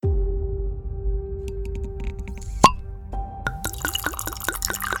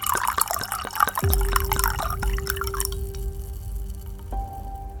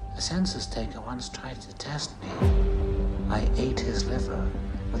census taker once tried to test me. I ate his liver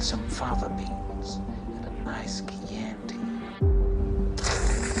with some fava beans and a nice Chianti.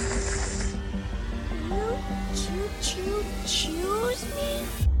 You choose me?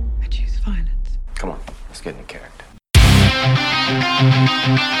 I choose violence. Come on, let's get into character.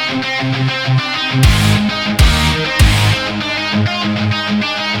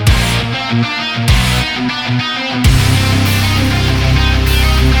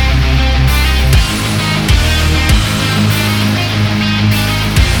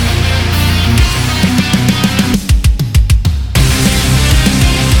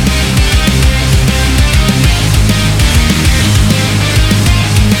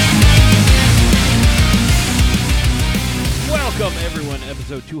 Welcome, everyone,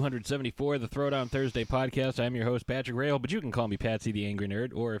 episode 274 of the Throwdown Thursday podcast. I'm your host, Patrick Rail, but you can call me Patsy the Angry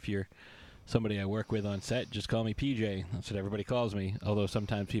Nerd, or if you're somebody I work with on set, just call me PJ. That's what everybody calls me, although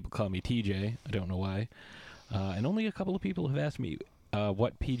sometimes people call me TJ. I don't know why. And only a couple of people have asked me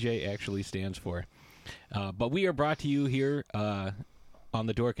what PJ actually stands for. But we are brought to you here on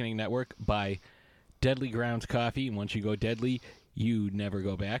the Dorkening Network by Deadly Grounds Coffee. And once you go deadly, you never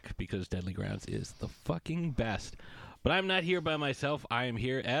go back, because Deadly Grounds is the fucking best. But I'm not here by myself. I am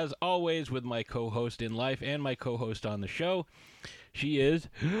here, as always, with my co-host in life and my co-host on the show. She is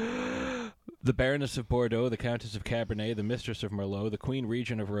the Baroness of Bordeaux, the Countess of Cabernet, the Mistress of Merlot, the Queen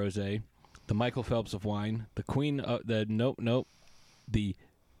Regent of Rosé, the Michael Phelps of Wine, the Queen of the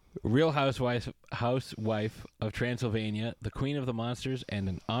Real Housewife of Transylvania, the Queen of the Monsters, and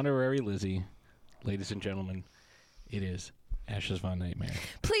an honorary Lizzie. Ladies and gentlemen, it is Ashes Von Nightmare.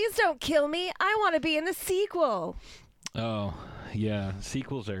 Please don't kill me. I want to be in the sequel. Oh, yeah.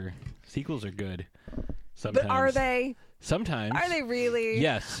 Sequels are good. Sometimes. But are they? Sometimes. Are they really?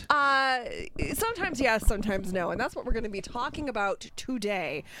 Yes. Sometimes yes, sometimes no. And that's what we're going to be talking about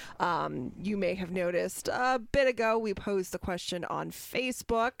today. You may have noticed a bit ago we posed the question on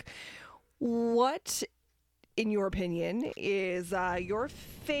Facebook. What, in your opinion, is your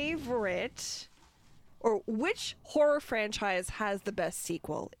favorite, or which horror franchise has the best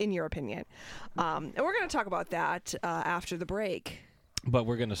sequel, in your opinion? And we're going to talk about that after the break. But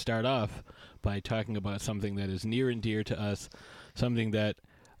we're going to start off by talking about something that is near and dear to us, something that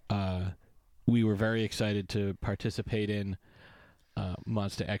we were very excited to participate in,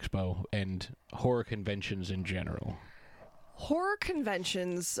 Monster Expo and horror conventions in general. Horror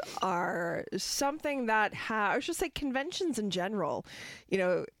conventions are something that I should say conventions in general,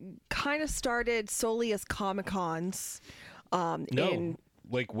 kind of started solely as Comic-Cons.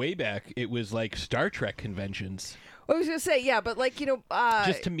 Like way back, it was like Star Trek conventions. I was going to say, yeah, but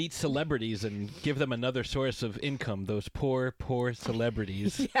just to meet celebrities and give them another source of income, those poor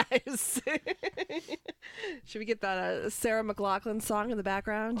celebrities. Yes. Should we get that Sarah McLachlan song in the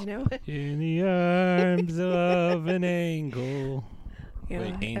background, In the arms of an angel.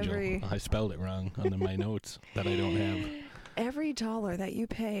 Wait, angel. I spelled it wrong on my notes that I don't have. Every dollar that you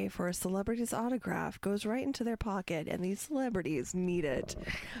pay for a celebrity's autograph goes right into their pocket, and these celebrities need it.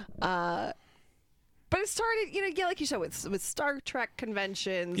 But it started, like you said, with Star Trek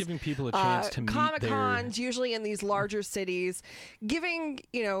conventions. Giving people a chance to meet Comic-Cons, usually in these larger cities. Giving,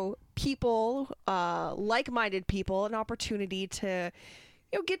 people, like-minded people, an opportunity to,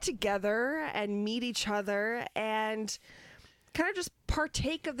 get together and meet each other and kind of just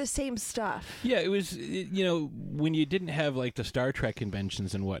partake of the same stuff. Yeah, it was, when you didn't have, like, the Star Trek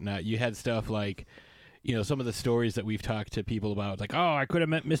conventions and whatnot, you had stuff like, some of the stories that we've talked to people about, like, oh, I could have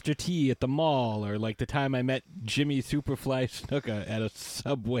met Mr. T at the mall, or like the time I met Jimmy Superfly Snuka at a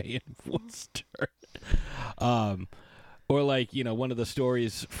Subway in Worcester. Or like, one of the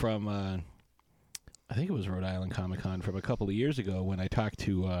stories from, I think it was Rhode Island Comic-Con from a couple of years ago when I talked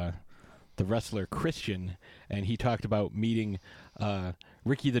to the wrestler Christian, and he talked about meeting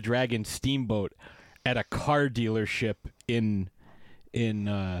Ricky the Dragon Steamboat at a car dealership in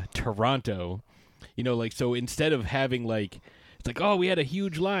Toronto. So instead of having it's like, oh, we had a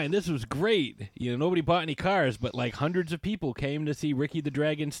huge line, this was great. Nobody bought any cars, but like hundreds of people came to see Ricky the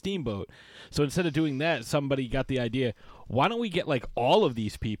Dragon Steamboat. So instead of doing that, somebody got the idea, why don't we get like all of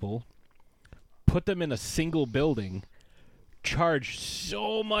these people, put them in a single building, charge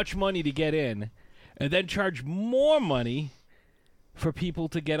so much money to get in, and then charge more money for people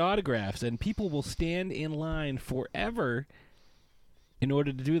to get autographs, and people will stand in line forever in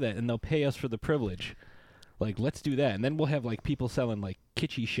order to do that, and they'll pay us for the privilege. Like, let's do that. And then we'll have, like, people selling, like,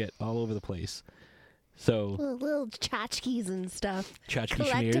 kitschy shit all over the place. So little tchotchkes and stuff. tchotchke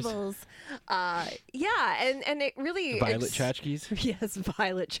schmears. Collectibles. And it really Violet tchotchkes. Yes,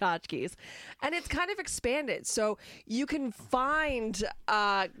 violet tchotchkes. And it's kind of expanded. So you can find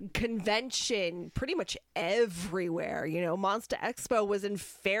convention pretty much everywhere. You know, Monster Expo was in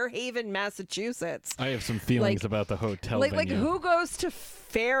Fairhaven, Massachusetts. I have some feelings about the hotel Like venue. who goes to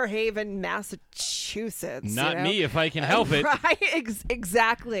Fairhaven, Massachusetts? Not you know? me if I can help it. Right,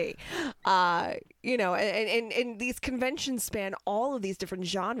 exactly. You know, and these conventions span all of these different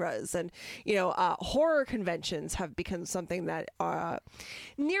genres, and you know, horror conventions have become something that are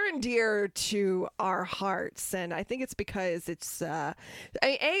near and dear to our hearts, and I think it's because it's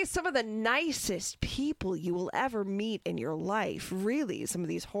some of the nicest people you will ever meet in your life. Really, some of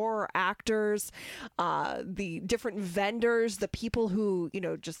these horror actors, the different vendors, the people who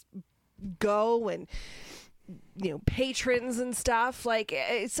just go and patrons and stuff. Like,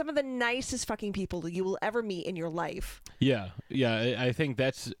 it's some of the nicest fucking people you will ever meet in your life. Yeah. I think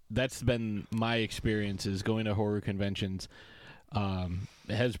that's been my experience, is going to horror conventions.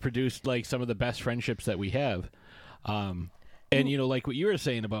 Has produced like some of the best friendships that we have. And like what you were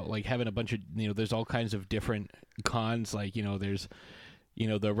saying about like having a bunch of there's all kinds of different cons. Like there's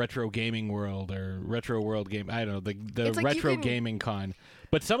the retro gaming world or retro world game. I don't know, the like retro gaming con.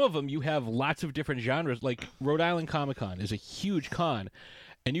 But some of them you have lots of different genres. Like Rhode Island Comic Con is a huge con,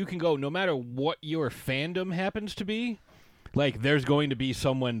 and you can go no matter what your fandom happens to be. Like there's going to be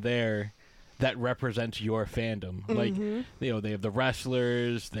someone there that represents your fandom. Like they have the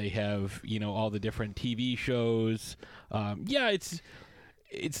wrestlers, they have all the different TV shows.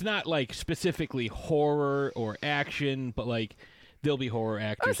 It's not like specifically horror or action, but like there'll be horror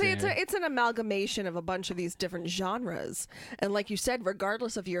actors. I would say there. it's an amalgamation of a bunch of these different genres, and like you said,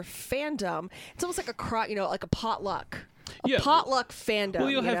 regardless of your fandom, it's almost like like a potluck, potluck fandom.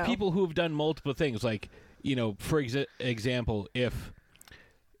 Well, you'll have people who have done multiple things, like for example, if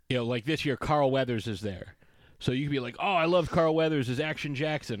like this year, Carl Weathers is there. So you could be like, oh, I loved Carl Weathers as Action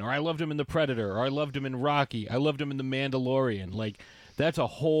Jackson, or I loved him in The Predator, or I loved him in Rocky, I loved him in The Mandalorian. Like, that's a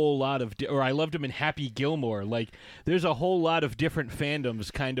whole lot of... or I loved him in Happy Gilmore. Like, there's a whole lot of different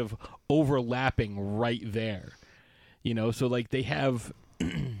fandoms kind of overlapping right there. So, like, they have...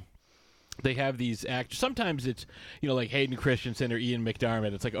 they have these actors. Sometimes it's, like Hayden Christensen or Ian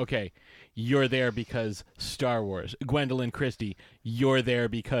McDiarmid. It's like, okay, you're there because Star Wars. Gwendolyn Christie, you're there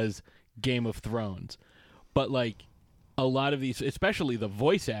because Game of Thrones. But, like, a lot of these, especially the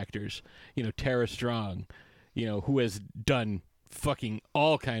voice actors, Tara Strong, who has done fucking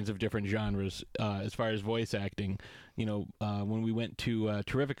all kinds of different genres as far as voice acting. When we went to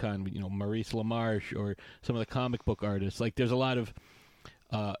Terrificon, Maurice LaMarche or some of the comic book artists. Like, there's a lot of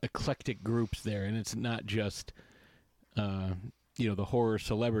eclectic groups there, and it's not just, the horror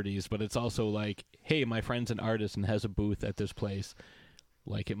celebrities, but it's also like, hey, my friend's an artist and has a booth at this place,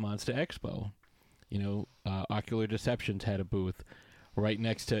 like at Monster Expo. Ocular Deceptions had a booth right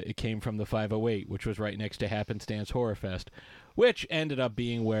next to, it came from the 508, which was right next to Happenstance Horror Fest, which ended up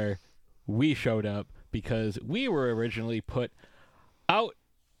being where we showed up because we were originally put out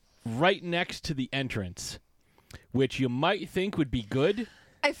right next to the entrance, which you might think would be good.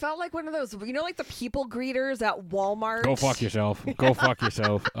 I felt like one of those, like the people greeters at Walmart. Go fuck yourself. Go fuck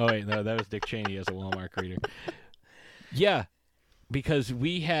yourself. Oh, wait, no, that was Dick Cheney as a Walmart greeter. Yeah, because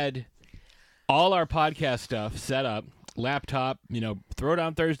we had all our podcast stuff set up, laptop,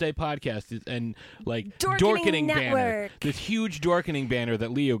 Throwdown Thursday podcast, and like Dorkening banner, this huge Dorkening banner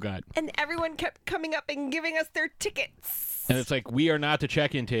that Leo got. And everyone kept coming up and giving us their tickets. And it's like, we are not the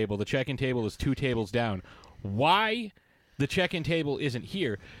check-in table. The check-in table is 2 tables down. Why the check-in table isn't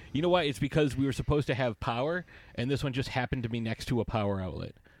here? You know what? It's because we were supposed to have power, and this one just happened to be next to a power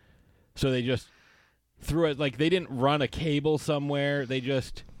outlet. So they just threw it, like they didn't run a cable somewhere. They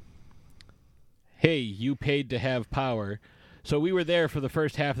just... hey, you paid to have power. So we were there for the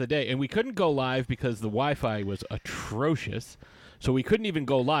first half of the day, and we couldn't go live because the Wi-Fi was atrocious. So we couldn't even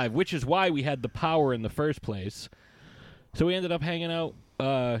go live, which is why we had the power in the first place. So we ended up hanging out.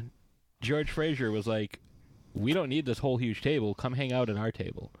 George Fraser was like, we don't need this whole huge table. Come hang out at our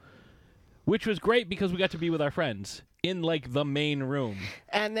table. Which was great because we got to be with our friends in, like, the main room.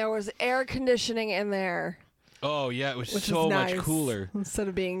 And there was air conditioning in there. Oh, yeah, it was so much cooler. Instead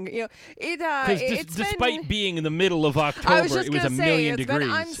of being, despite being in the middle of October, it was a million degrees. It's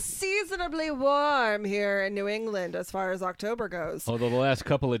been unseasonably warm here in New England as far as October goes. Although the last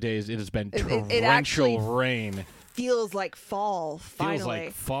couple of days, it has been torrential rain. Feels like fall, finally. Feels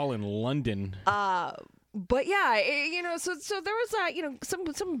like fall in London. But yeah, so there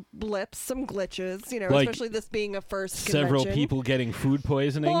was some blips, some glitches, Like especially this being a first several convention. people getting food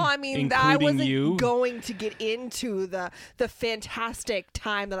poisoning. Well, I mean, including I wasn't you. going to get into the fantastic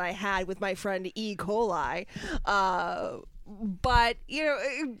time that I had with my friend E. coli. But,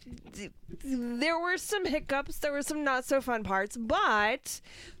 there were some hiccups. There were some not so fun parts. But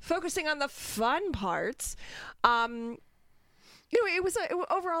focusing on the fun parts, overall,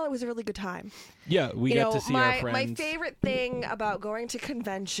 it was a really good time. Yeah, we got to see our friends. My favorite thing about going to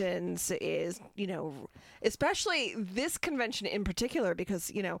conventions is, especially this convention in particular,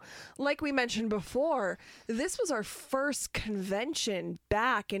 because, like we mentioned before, this was our first convention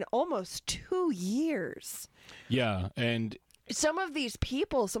back in almost 2 years. Yeah, and Some of these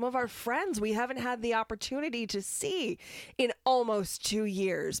people, some of our friends, we haven't had the opportunity to see in almost 2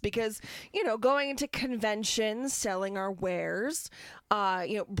 years because, going into conventions, selling our wares,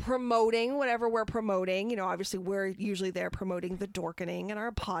 promoting whatever we're promoting. Obviously we're usually there promoting the Dorkening and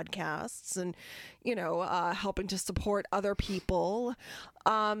our podcasts and, helping to support other people.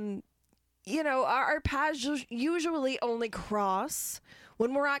 Our paths usually only cross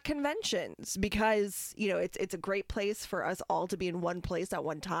when we're at conventions because, it's a great place for us all to be in one place at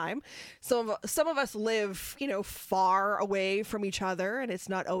one time. Some of us live, far away from each other, and it's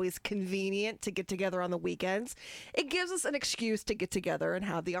not always convenient to get together on the weekends. It gives us an excuse to get together and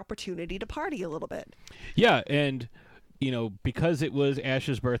have the opportunity to party a little bit. yeah, and because it was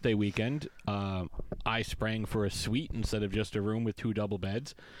Ash's birthday weekend, I sprang for a suite instead of just a room with 2 double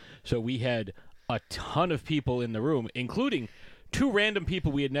beds. So we had a ton of people in the room, including 2 random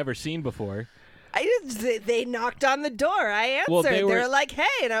people we had never seen before. They knocked on the door. I answered. Well, they were like, "Hey,"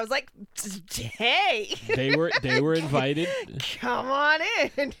 and I was like, "Hey." They were invited. Come on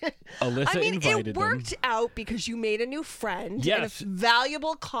in. Alyssa invited it worked them. out because you made a new friend Yes. and a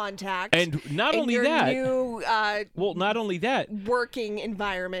valuable contact. And not in only your that, new not only that, working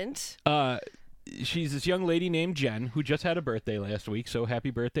environment. she's this young lady named Jen who just had a birthday last week. So happy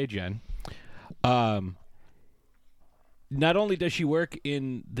birthday, Jen. Not only does she work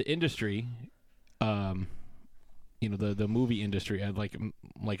in the industry, the movie industry,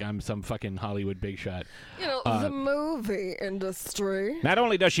 like I'm some fucking Hollywood big shot. The movie industry. Not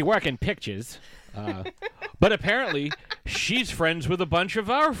only does she work in pictures, but apparently she's friends with a bunch of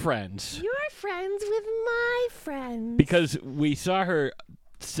our friends. You're friends with my friends. Because we saw her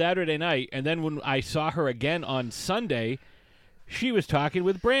Saturday night, and then when I saw her again on Sunday, she was talking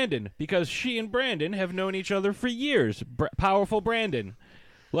with Brandon because she and Brandon have known each other for years. Powerful Brandon.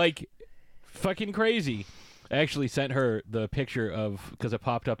 Like, fucking crazy. I actually sent her the picture of, because it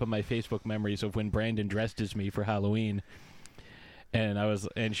popped up on my Facebook memories of when Brandon dressed as me for Halloween.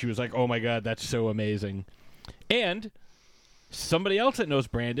 And she was like, "Oh my God, that's so amazing." And somebody else that knows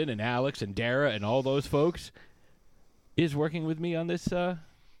Brandon and Alex and Dara and all those folks is working with me on this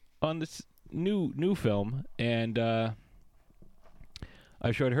new film, and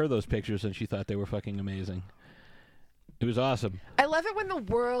I showed her those pictures, and she thought they were fucking amazing. It was awesome. I love it when the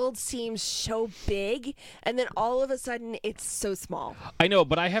world seems so big, and then all of a sudden it's so small. I know,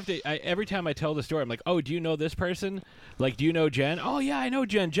 but I have to. Every time I tell the story, I'm like, "Oh, do you know this person? Like, do you know Jen? Oh, yeah, I know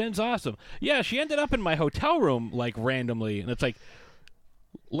Jen. Jen's awesome. Yeah, she ended up in my hotel room, like, randomly." And it's like,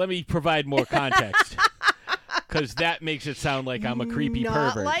 let me provide more context. Because that makes it sound like I'm a creepy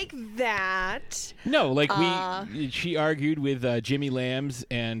pervert. Not like that. No, like she argued with Jimmy Lambs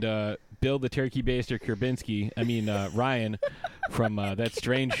and Bill the Turkey Baster Ryan from That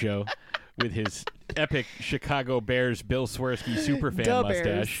Strange Show with his epic Chicago Bears Bill Swirsky superfan Go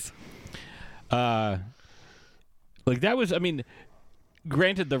mustache. Like that was,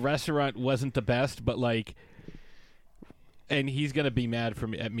 granted the restaurant wasn't the best, but like, and he's going to be mad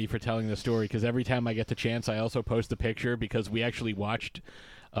at me for telling the story because every time I get the chance, I also post a picture because we actually watched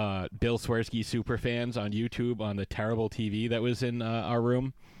Bill Swirsky Superfans on YouTube on the terrible TV that was in our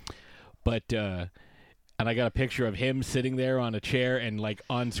room. But, and I got a picture of him sitting there on a chair and like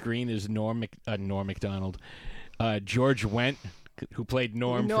on screen is Norm Macdonald. George Wendt, who played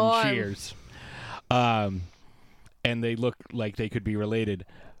Norm from Cheers. And they look like they could be related.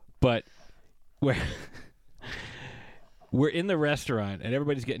 But we're in the restaurant, and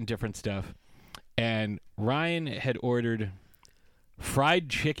everybody's getting different stuff. And Ryan had ordered fried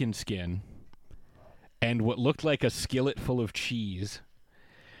chicken skin and what looked like a skillet full of cheese.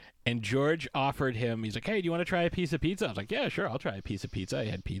 And George offered him, he's like, "Hey, do you want to try a piece of pizza?" I was like, "Yeah, sure, I'll try a piece of pizza." I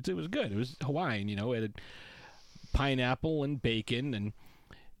had pizza. It was good. It was Hawaiian, It had pineapple and bacon. And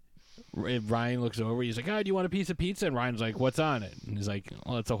Ryan looks over. He's like, "Oh, do you want a piece of pizza?" And Ryan's like, "What's on it?" And he's like,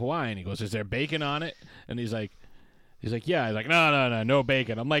 "Well, it's a Hawaiian." He goes, "Is there bacon on it?" And he's like, He's like, yeah. He's like, no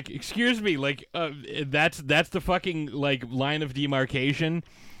bacon. I'm like, excuse me, like, that's the fucking like line of demarcation,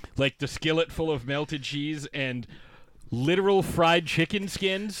 like the skillet full of melted cheese and literal fried chicken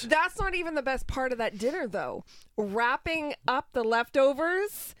skins. That's not even the best part of that dinner, though. Wrapping up the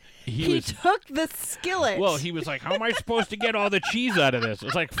leftovers, he took the skillet. Well, he was like, how am I supposed to get all the cheese out of this?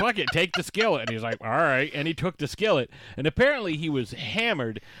 It's like, fuck it, take the skillet. And he's like, all right. And he took the skillet. And apparently he was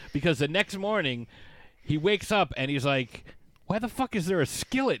hammered because the next morning he wakes up and he's like, why the fuck is there a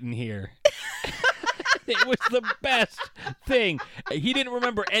skillet in here? It was the best thing. He didn't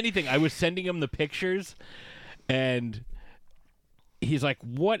remember anything. I was sending him the pictures. And he's like,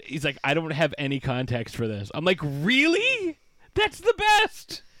 what? He's like, I don't have any context for this. I'm like, really? That's the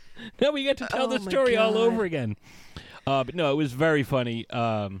best. Now we get to tell the story all over again. But no, it was very funny.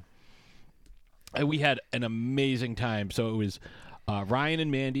 And we had an amazing time. So it was Ryan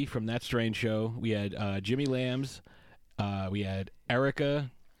and Mandy from That Strange Show. We had Jimmy Lambs. We had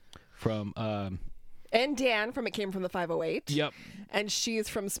Erica from... and Dan from It Came From the 508. Yep. And she's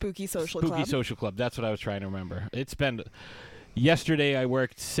from Spooky Social Club. Spooky Social Club. That's what I was trying to remember. It's been... Yesterday I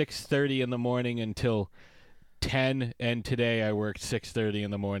worked 6:30 in the morning until 10, and today I worked 6:30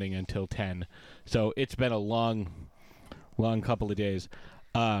 in the morning until 10. So it's been a long couple of days.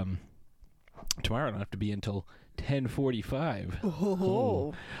 Tomorrow I don't have to be until 10:45.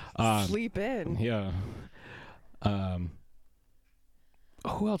 Oh. Sleep in. Yeah.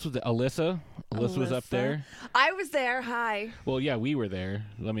 Who else was there? Alyssa was up there. I was there. Hi. Well, yeah, we were there.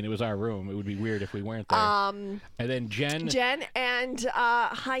 I mean, it was our room. It would be weird if we weren't there. And then Jen and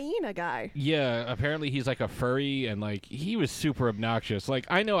Hyena guy. Yeah, apparently he's like a furry, and like he was super obnoxious. Like,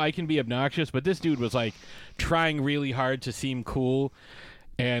 I know I can be obnoxious, but this dude was like trying really hard to seem cool,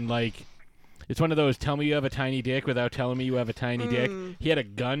 and like it's one of those tell me you have a tiny dick without telling me you have a tiny dick. He had a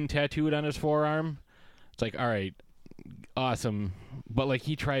gun tattooed on his forearm. It's like, all right, awesome, but like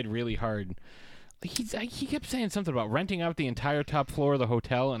he tried really hard. He kept saying something about renting out the entire top floor of the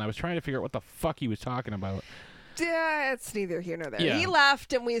hotel, and I was trying to figure out what the fuck he was talking about. Yeah, it's neither here nor there. Yeah. He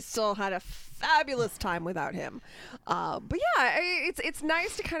left, and we still had a fabulous time without him. But yeah, it's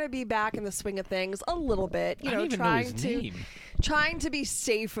nice to kind of be back in the swing of things a little bit. You I know, don't even know his name. Trying to be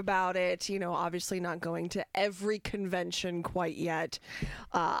safe about it. You know, obviously not going to every convention quite yet.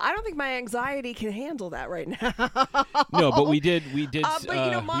 I don't think my anxiety can handle that right now. No, but we did. But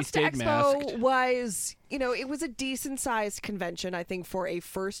you know, Monster Expo Expo was, you know, it was a decent sized convention. I think for a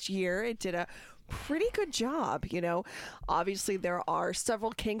first year, it did a pretty good job. You know, obviously there are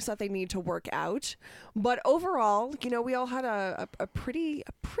several kinks that they need to work out, but overall, you know, we all had a pretty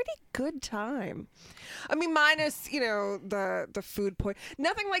good time. I mean, minus, you know, the food point.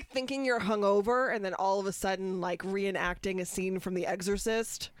 Nothing like thinking you're hungover and then all of a sudden like reenacting a scene from The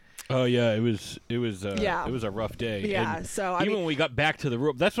Exorcist. Oh yeah, it was it was a rough day. Yeah, and so even when we got back to the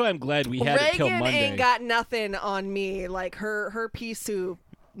room, that's why I'm glad we had it till Monday. Reagan ain't got nothing on me. Like her pea soup.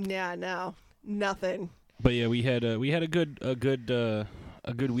 Yeah, no. Nothing. But yeah, we had a good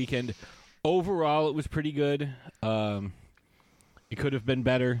weekend. Overall, it was pretty good. It could have been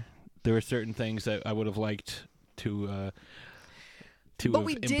better. There were certain things that I would have liked to but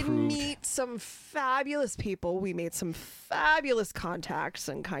we have did improved. meet some fabulous people. We made some fabulous contacts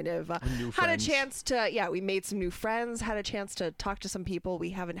and kind of had friends. a chance to, we made some new friends, had a chance to talk to some people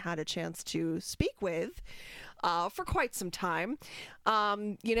we haven't had a chance to speak with for quite some time.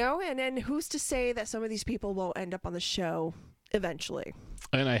 You know, and then who's to say that some of these people won't end up on the show eventually?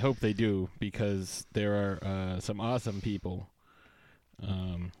 And I hope they do, because there are some awesome people.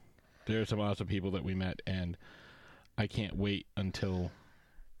 There are some awesome people that we met, and I can't wait until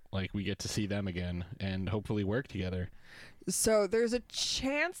like we get to see them again and hopefully work together. So there's a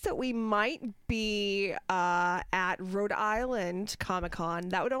chance that we might be at Rhode Island Comic-Con.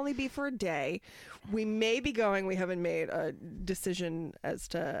 That would only be for a day. We may be going. We haven't made a decision as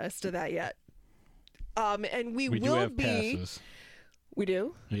to that yet. And we will do have be. passes. We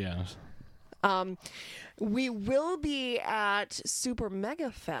do? Yeah. We will be at Super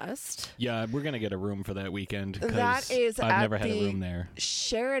Mega Fest. Yeah, we're gonna get a room for that weekend. That is I've at never had a the room there.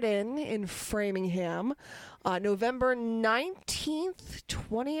 Sheridan in Framingham, November 19th,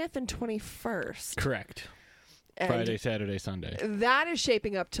 20th, and 21st. Correct. And Friday, Saturday, Sunday. that is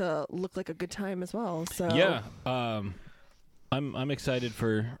shaping up to look like a good time as well. So Yeah. I'm excited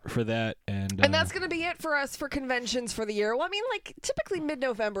for that, and that's going to be it for us for conventions for the year. Well, I mean, like typically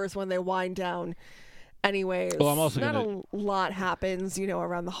mid-November is when they wind down. Anyways, Well, I'm also not gonna- a lot happens, you know,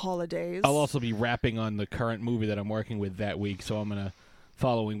 around the holidays. I'll also be wrapping on the current movie that I'm working with that week. So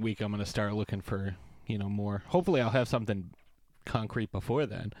following week, I'm gonna start looking for more. Hopefully, I'll have something concrete before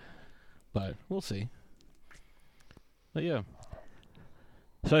then, but we'll see. But yeah.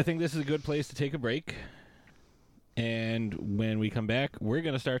 So I think this is a good place to take a break. And when we come back, we're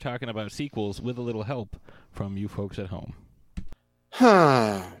going to start talking about sequels with a little help from you folks at home.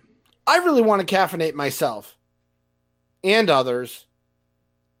 I really want to caffeinate myself and others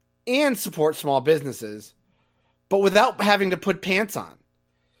and support small businesses, but without having to put pants on.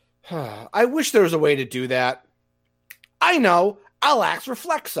 I wish there was a way to do that. I know. I'll ask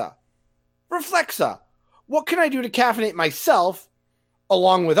Reflexa. Reflexa, what can I do to caffeinate myself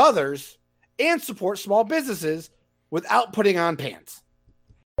along with others and support small businesses without putting on pants?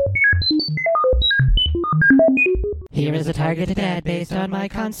 Here is a targeted ad based on my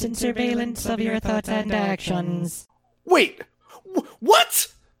constant surveillance of your thoughts and actions. Wait, what?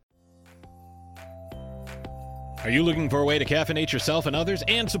 Are you looking for a way to caffeinate yourself and others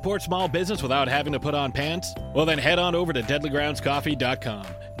and support small business without having to put on pants? Well, then head on over to DeadlyGroundsCoffee.com.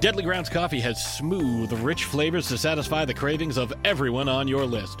 Deadly Grounds Coffee has smooth, rich flavors to satisfy the cravings of everyone on your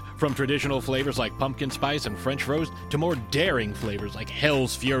list. From traditional flavors like pumpkin spice and French roast to more daring flavors like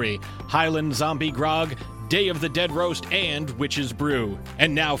Hell's Fury, Highland Zombie Grog, Day of the Dead Roast, and Witch's Brew.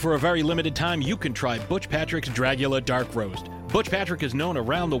 And now, for a very limited time, you can try Butch Patrick's Dragula Dark Roast. Butch Patrick is known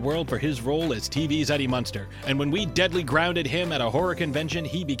around the world for his role as TV's Eddie Munster, and when we deadly grounded him at a horror convention,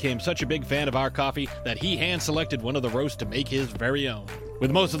 he became such a big fan of our coffee that he hand-selected one of the roasts to make his very own.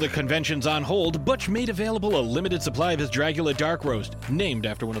 With most of the conventions on hold, Butch made available a limited supply of his Dragula Dark Roast, named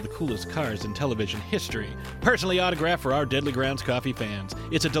after one of the coolest cars in television history. Personally autographed for our Deadly Grounds Coffee fans.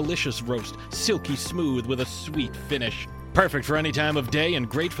 It's a delicious roast, silky smooth with a sweet finish. Perfect for any time of day and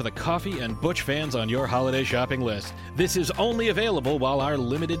great for the coffee and Butch fans on your holiday shopping list. This is only available while our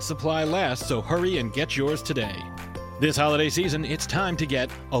limited supply lasts, so hurry and get yours today. This holiday season, it's time to get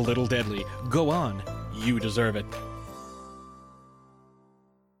a little deadly. Go on, you deserve it.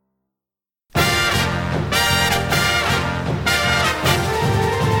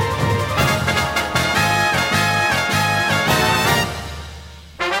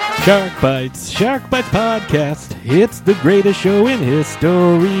 Shark Bites Podcast. It's the greatest show in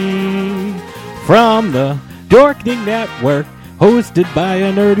history. From the Dorkening Network, hosted by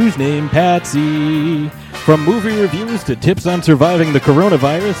a nerd who's named Patsy. From movie reviews to tips on surviving the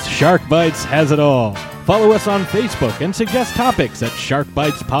coronavirus, Shark Bites has it all. Follow us on Facebook and suggest topics at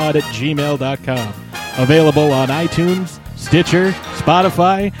sharkbitespod@gmail.com. Available on iTunes, Stitcher,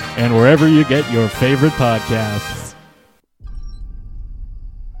 Spotify, and wherever you get your favorite podcasts.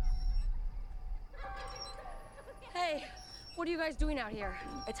 What are you guys doing out here?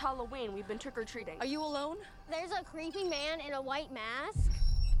 It's Halloween. We've been trick-or-treating. Are you alone? There's a creepy man in a white mask.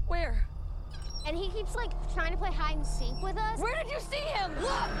 Where? And he keeps, trying to play hide and seek with us. Where did you see him?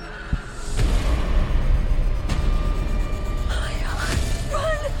 Look! Oh my God.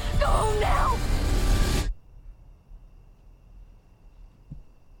 Run! Go home now!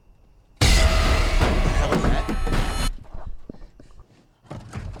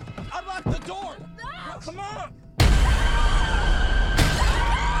 Unlock the door! No! Come on!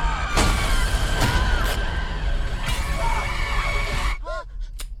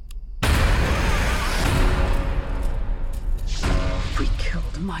 We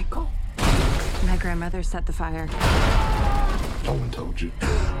killed Michael. My grandmother set the fire. No one told you.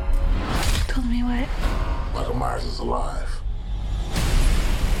 Told me what? Michael Myers is alive.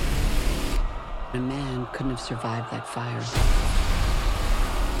 A man couldn't have survived that fire.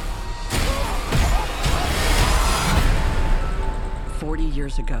 "40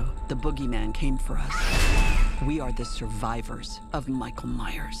 years ago, the boogeyman came for us. We are the survivors of Michael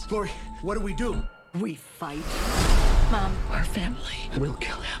Myers. Glory, what do we do? We fight. Mom, Our family will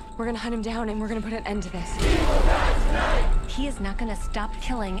kill him. we're gonna hunt him down and we're gonna put an end to this. He is not gonna stop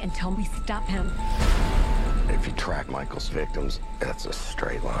killing until we stop him. If you track Michael's victims, that's a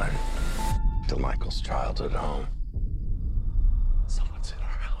straight line to Michael's childhood home. Someone's in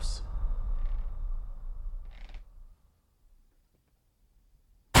our house.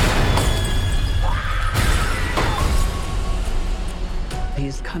 He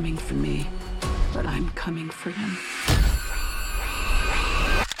is coming for me, but I'm coming for him.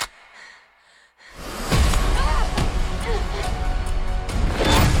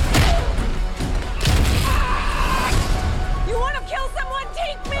 You want to kill someone?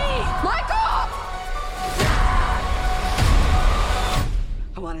 Take me! Michael!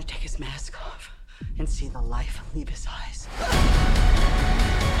 I want to take his mask off and see the life leave his eyes.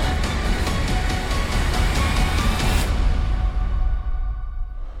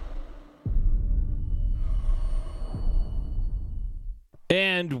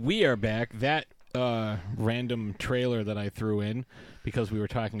 And we are back. That random trailer that I threw in because we were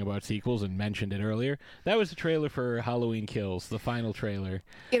talking about sequels and mentioned it earlier. That was the trailer for Halloween Kills, the final trailer.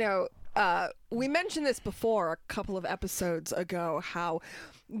 You know, we mentioned this before a couple of episodes ago, how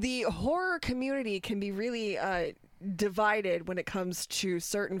the horror community can be really divided when it comes to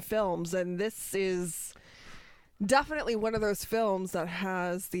certain films, and this is definitely one of those films that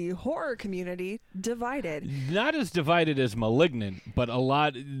has the horror community divided. Not as divided as Malignant, but a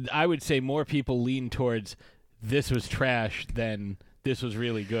lot, I would say more people lean towards this was trash than this was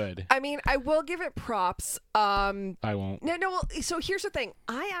really good. I mean, I will give it props. I won't. No, well, so here's the thing.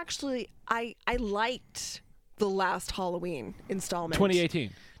 I liked the last Halloween installment.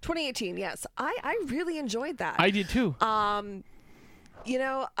 2018, yes. I really enjoyed that. I did too. You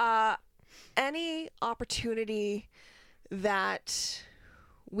know, any opportunity that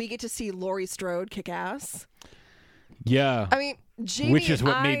we get to see Laurie Strode kick ass. Yeah. I mean, Jamie, which is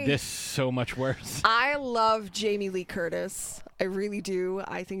what made this so much worse. I love Jamie Lee Curtis. I really do.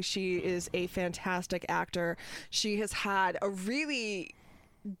 I think she is a fantastic actor. She has had a really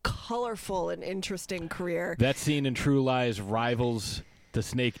colorful and interesting career. That scene in True Lies rivals the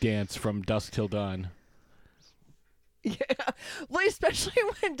snake dance from Dusk Till Dawn. Yeah, well, especially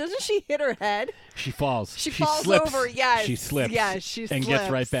when doesn't she hit her head? She falls. She falls slips. over. Yes. She slips. Yeah, she and slips.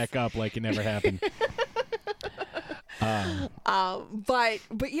 gets right back up like it never happened.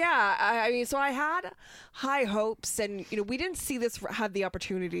 But yeah, I mean, so I had high hopes, and you know, we didn't see this, have the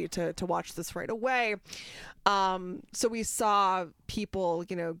opportunity to watch this right away. So we saw people,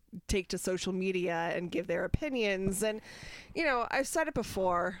 you know, take to social media and give their opinions, and you know, I've said it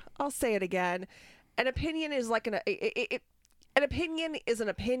before, I'll say it again. An opinion is like an opinion is an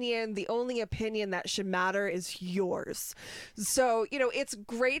opinion. The only opinion that should matter is yours. So, you know, it's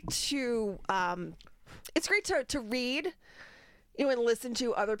great to read, you know, and listen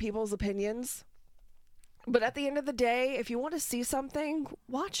to other people's opinions. But at the end of the day, if you want to see something,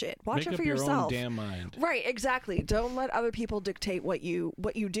 watch it. Watch it for yourself. Make up your own damn mind. Right, exactly. Don't let other people dictate what you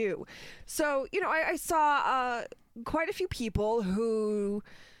do. So, you know, I saw quite a few people who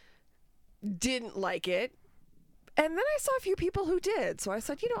didn't like it, and then I saw a few people who did. So I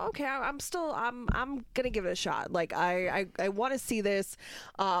said, you know, okay, I'm gonna give it a shot. Like I want to see this.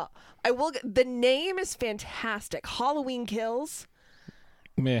 I will. The name is fantastic. Halloween Kills.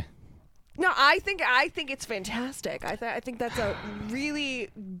 Meh. No, I think it's fantastic. I think that's a really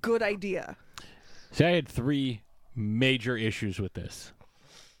good idea. See, I had 3 major issues with this.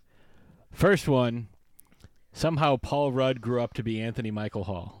 First one, somehow Paul Rudd grew up to be Anthony Michael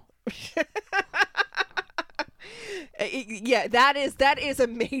Hall. Yeah, that is a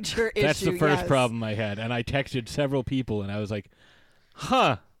major issue. That's the first yes. problem I had, and I texted several people, and I was like,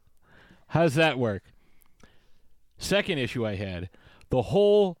 "Huh, how's that work?" Second issue I had, the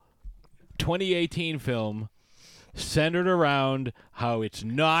whole 2018 film centered around how it's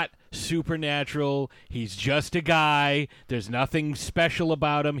not supernatural. He's just a guy. There's nothing special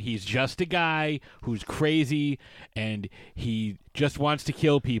about him. He's just a guy who's crazy, and he just wants to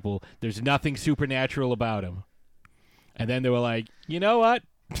kill people. There's nothing supernatural about him. And then they were like, you know what?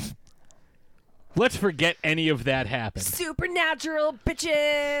 Let's forget any of that happened. Supernatural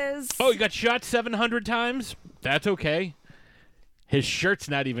bitches. Oh, he got shot 700 times? That's okay. His shirt's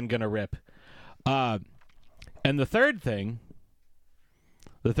not even going to rip. And the third thing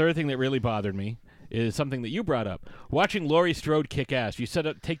that really bothered me is something that you brought up. Watching Laurie Strode kick ass. You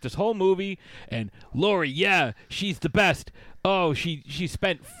said take this whole movie and Laurie, yeah, she's the best. Oh, she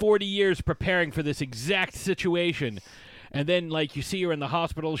spent 40 years preparing for this exact situation. And then, like, you see her in the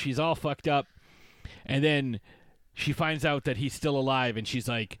hospital, she's all fucked up. And then she finds out that he's still alive, and she's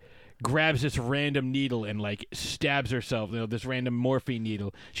like, grabs this random needle and like stabs herself, you know, this random morphine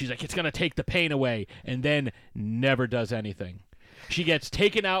needle. She's like, it's gonna take the pain away, and then never does anything. She gets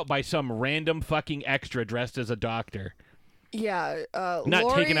taken out by some random fucking extra dressed as a doctor. Yeah,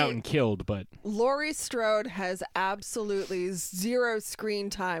 not taken out and killed, but Laurie Strode has absolutely zero screen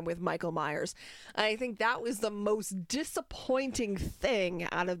time with Michael Myers. And I think that was the most disappointing thing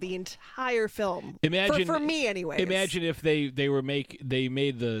out of the entire film. Imagine, for me, anyways. Imagine if they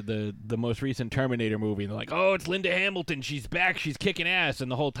made the most recent Terminator movie, and they're like, oh, it's Linda Hamilton, she's back, she's kicking ass,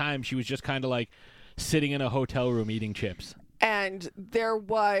 and the whole time she was just kind of like sitting in a hotel room eating chips. And there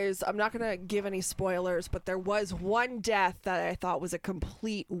was, I'm not going to give any spoilers, but there was one death that I thought was a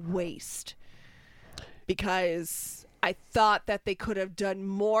complete waste. Because I thought that they could have done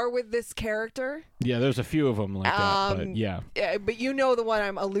more with this character. Yeah, there's a few of them like that, but yeah. But you know the one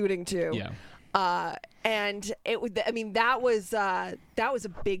I'm alluding to. Yeah. And it would, I mean, that was a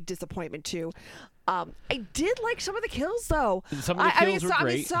big disappointment too. I did like some of the kills, though. Some of the kills were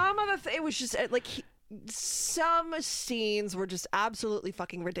great. Some of the it was just some scenes were just absolutely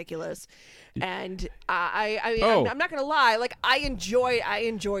fucking ridiculous, and I'm not gonna lie, like I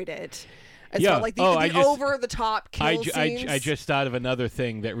enjoyed it. It's not like the over the top kill scenes. I just thought of another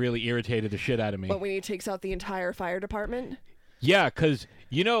thing that really irritated the shit out of me. But when he takes out the entire fire department. Yeah, because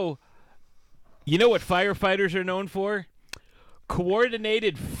you know what firefighters are known for?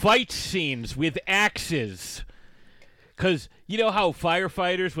 Coordinated fight scenes with axes. Because you know how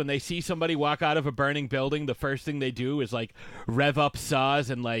firefighters, when they see somebody walk out of a burning building, the first thing they do is like rev up saws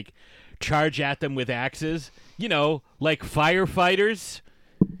and like charge at them with axes? You know, like firefighters.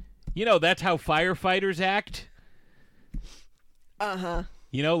 You know, that's how firefighters act. Uh-huh.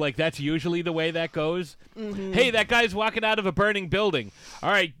 You know, like that's usually the way that goes. Mm-hmm. Hey, that guy's walking out of a burning building.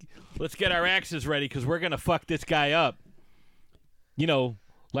 All right, let's get our axes ready because we're going to fuck this guy up. You know,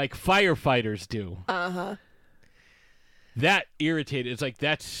 like firefighters do. Uh-huh. That irritated. It's like,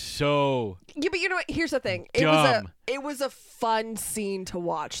 that's so Yeah, but you know what? Here's the thing. dumb. It was a fun scene to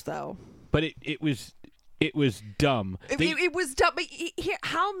watch, though. But it was dumb. It was dumb. But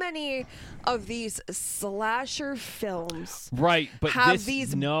how many of these slasher films but have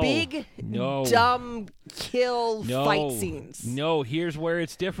these big, dumb kill fight scenes? No, here's where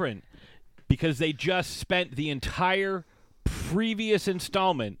it's different. Because they just spent the entire previous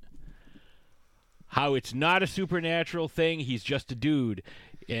installment how it's not a supernatural thing. He's just a dude.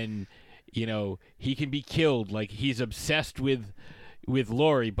 And, you know, he can be killed. Like, he's obsessed with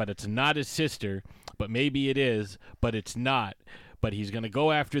Laurie, but it's not his sister. But maybe it is, but it's not. But he's going to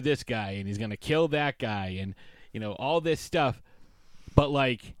go after this guy, and he's going to kill that guy, and, you know, all this stuff. But,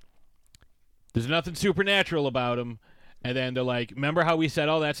 like, there's nothing supernatural about him. And then they're like, remember how we said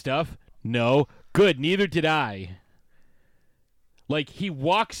all that stuff? No. Good, neither did I. Like, he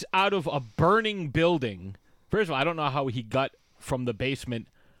walks out of a burning building. First of all, I don't know how he got from the basement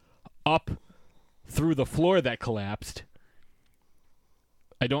up through the floor that collapsed.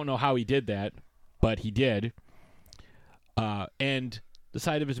 I don't know how he did that, but he did. And the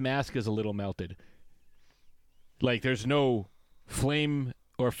side of his mask is a little melted. Like, there's no flame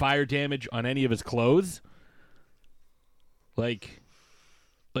or fire damage on any of his clothes. Like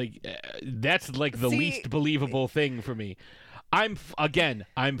that's like the least believable thing for me. I'm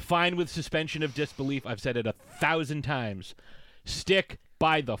fine with suspension of disbelief. I've said it 1,000 times. Stick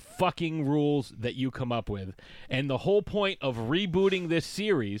by the fucking rules that you come up with. And the whole point of rebooting this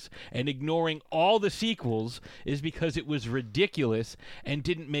series and ignoring all the sequels is because it was ridiculous and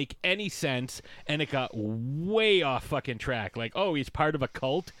didn't make any sense, and it got way off fucking track. Like, oh, he's part of a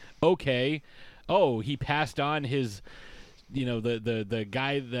cult? Okay. Oh, he passed on his, you know, the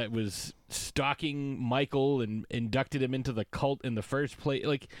guy that was stalking Michael and inducted him into the cult in the first place.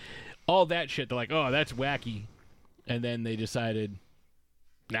 Like, all that shit. They're like, oh, that's wacky. And then they decided,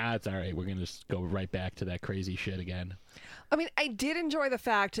 nah, it's all right. We're going to just go right back to that crazy shit again. I mean, I did enjoy the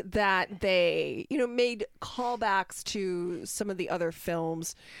fact that they, you know, made callbacks to some of the other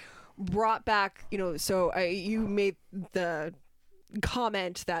films, brought back, you know, so you made the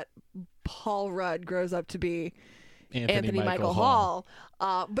comment that Paul Rudd grows up to be Anthony Michael Hall.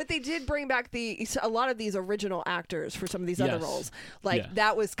 But they did bring back a lot of these original actors for some of these other roles. Like,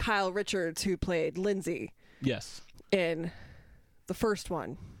 that was Kyle Richards who played Lindsay. Yes. In the first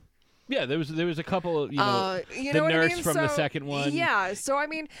one. Yeah, there was a couple, the nurse from the second one. Yeah, so I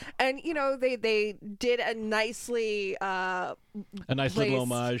mean, and you know, they did a nicely a nice little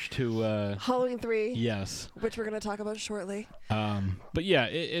homage to Halloween 3. Yes. Which we're going to talk about shortly. But yeah,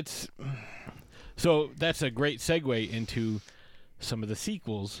 it's so that's a great segue into some of the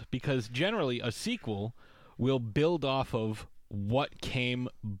sequels, because generally a sequel will build off of what came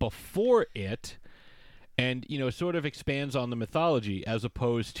before it. And, you know, sort of expands on the mythology as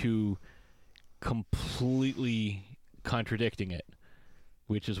opposed to completely contradicting it,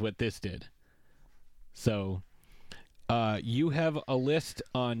 which is what this did. So, you have a list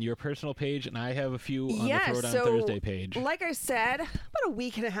on your personal page, and I have a few on the Throwdown Thursday page. Like I said, about a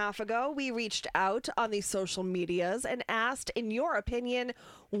week and a half ago, we reached out on the social medias and asked, in your opinion,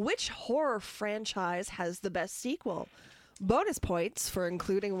 which horror franchise has the best sequel? Bonus points for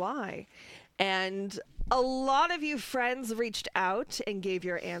including why. And a lot of you friends reached out and gave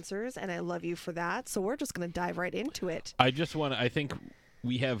your answers, and I love you for that. So we're just going to dive right into it. I think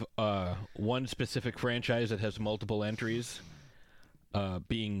we have one specific franchise that has multiple entries,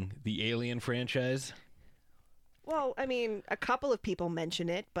 being the Alien franchise. Well, I mean, a couple of people mention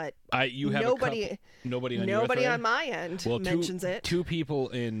it, but nobody on my end mentions it. Two people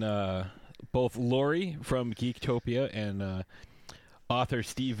in both Lori from Geektopia and author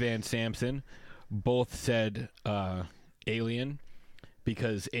Steve Van Samson both said Alien,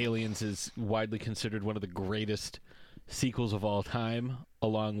 because Aliens is widely considered one of the greatest sequels of all time,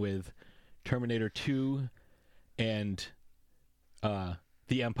 along with Terminator 2 and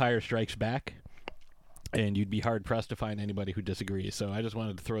The Empire Strikes Back. And you'd be hard-pressed to find anybody who disagrees. So I just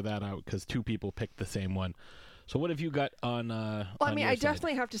wanted to throw that out because two people picked the same one. So what have you got on Well, I mean, I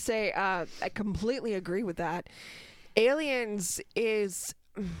definitely have to say I completely agree with that. Aliens is...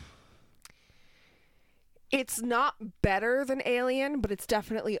 It's not better than Alien, but it's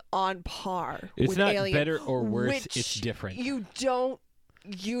definitely on par with Alien. It's not better or worse, it's different. You don't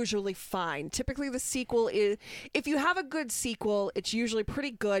usually find. Typically the sequel is... If you have a good sequel, it's usually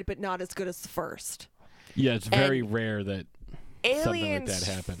pretty good, but not as good as the first. Yeah, it's very rare that Aliens something like that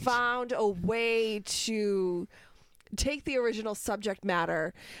happens. Found a way to take the original subject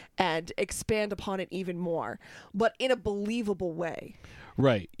matter and expand upon it even more, but in a believable way.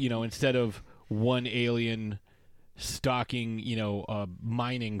 Right. Instead of one alien stalking, a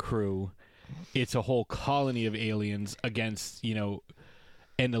mining crew, it's a whole colony of aliens against, an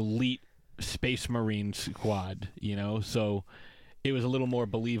elite space marine squad, So it was a little more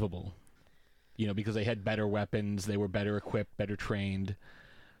believable. Because they had better weapons, they were better equipped, better trained.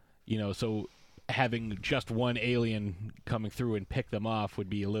 So having just one alien coming through and pick them off would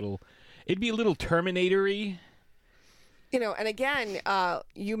be it'd be a little Terminator-y. And again,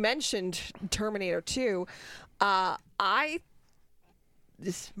 you mentioned Terminator 2.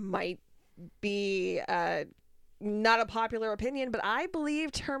 This might be not a popular opinion, but I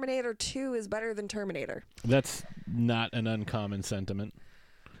believe Terminator 2 is better than Terminator. That's not an uncommon sentiment.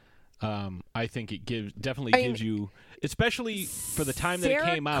 I think it gives you, especially for the time that it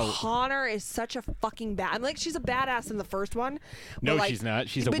came out. Sarah Connor is such a fucking bad. I'm like, she's a badass in the first one. No, she's not.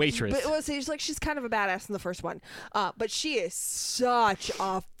 She's a waitress. But she's kind of a badass in the first one. But she is such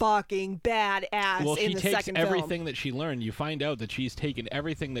a fucking badass in the second film. Well, she takes everything that she learned. You find out that she's taken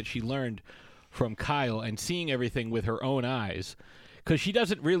everything that she learned from Kyle and seeing everything with her own eyes. Because she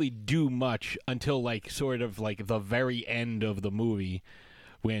doesn't really do much until sort of the very end of the movie,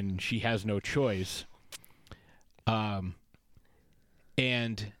 when she has no choice. And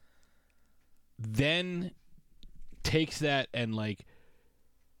then takes that and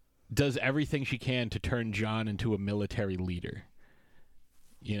does everything she can to turn John into a military leader.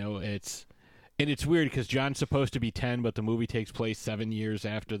 It's weird because John's supposed to be 10, but the movie takes place 7 years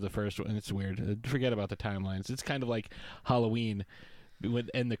after the first one. It's weird. Forget about the timelines. It's kind of like Halloween.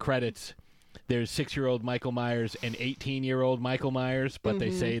 In the credits, there's 6-year-old Michael Myers and 18-year-old Michael Myers, but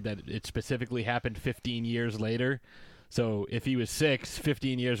they say that it specifically happened 15 years later. So if he was 6,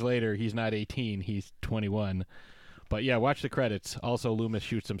 15 years later, he's not 18, he's 21. But yeah, watch the credits. Also, Loomis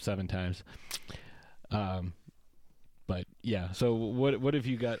shoots him 7 times. But yeah, so what have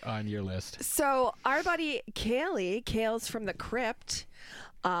you got on your list? So our buddy Kales from the Crypt,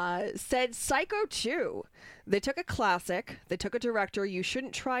 said Psycho 2. They took a classic, they took a director you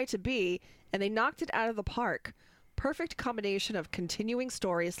shouldn't try to be, and they knocked it out of the park. Perfect combination of continuing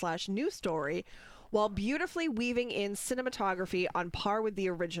story / new story, while beautifully weaving in cinematography on par with the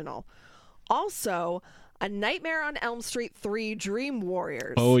original. Also, A Nightmare on Elm Street 3 Dream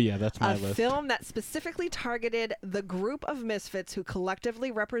Warriors. Oh yeah, that's my list. A film that specifically targeted the group of misfits who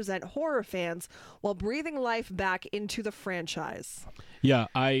collectively represent horror fans while breathing life back into the franchise. Yeah,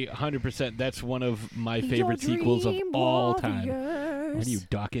 I 100%. That's one of my favorite sequels of all time. What are you,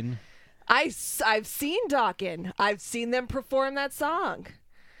 Dawkins? I've seen Dawkins. I've seen them perform that song.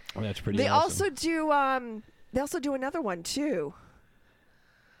 Oh, that's pretty. They awesome. They also do another one too.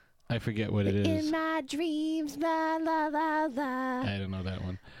 I forget what it is. In my dreams, la la la la. I don't know that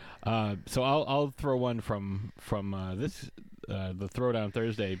one. So I'll throw one from this the Throwdown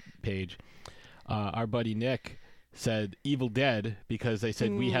Thursday page. Our buddy Nick said Evil Dead because they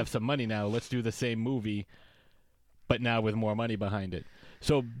said we have some money now. Let's do the same movie, but now with more money behind it.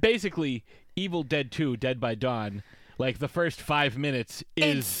 So basically, Evil Dead 2, Dead by Dawn, the first 5 minutes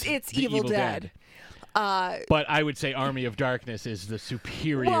is it's the Evil Dead. But I would say Army of Darkness is the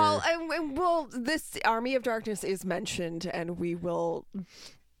superior. Well, this Army of Darkness is mentioned, and we will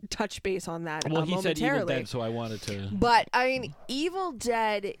touch base on that momentarily. He said Evil Dead, so I wanted to. But, Evil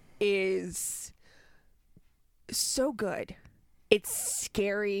Dead is so good. It's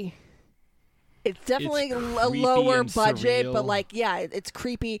scary. It's definitely a lower budget, surreal. but it's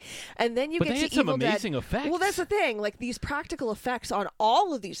creepy. And then you get to they had Evil some Dead. amazing effects. Well, that's the thing. These practical effects on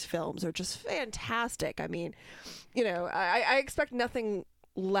all of these films are just fantastic. I mean, I expect nothing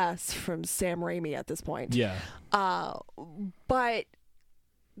less from Sam Raimi at this point. Yeah. But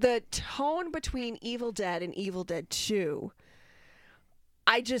the tone between Evil Dead and Evil Dead 2,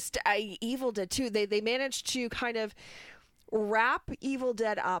 Evil Dead 2, they managed to kind of wrap Evil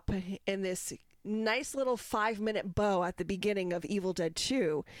Dead up in this nice little 5-minute bow at the beginning of Evil Dead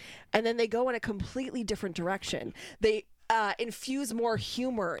 2, and then they go in a completely different direction. They infuse more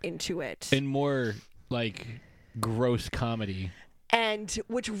humor into it. And more, like, gross comedy. And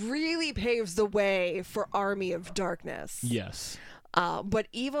which really paves the way for Army of Darkness. Yes. But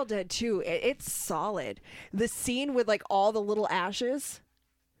Evil Dead 2, it's solid. The scene with, like, all the little ashes...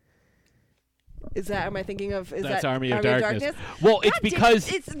 am I thinking of? That's Army of Darkness. Well, it's because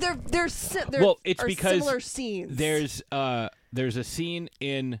they're similar scenes. There's a scene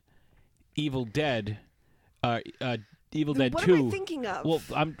in Evil Dead, Evil Dead 2. What am I thinking of? Well,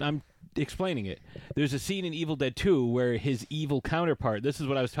 I'm explaining it. There's a scene in Evil Dead 2 where his evil counterpart. This is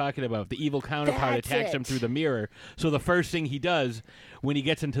what I was talking about. The evil counterpart attacks him through the mirror. So the first thing he does when he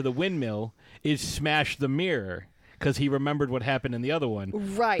gets into the windmill is smash the mirror. Because he remembered what happened in the other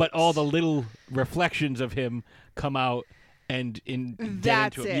one. Right. But all the little reflections of him come out and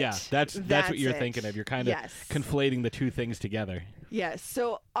get into him. Yeah, that's what you're thinking of. You're kind of conflating the two things together. Yes.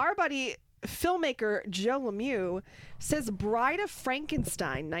 So our buddy filmmaker Joe Lemieux says Bride of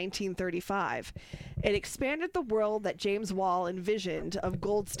Frankenstein, 1935. It expanded the world that James Wall envisioned of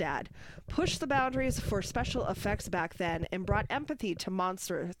Goldstad, pushed the boundaries for special effects back then, and brought empathy to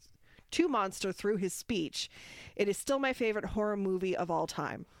Monster through his speech. It is still my favorite horror movie of all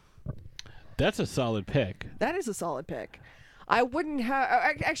time. That's a solid pick. That is a solid pick. I wouldn't have...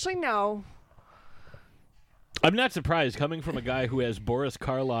 Actually, no. I'm not surprised, coming from a guy who has Boris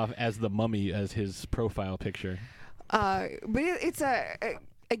Karloff as the Mummy as his profile picture. But it's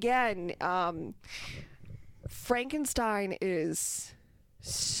again, Frankenstein is...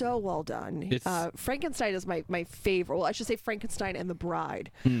 so well done. Frankenstein is my favorite. Well, I should say Frankenstein and the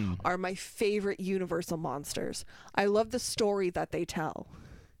Bride are my favorite Universal monsters. I love the story that they tell.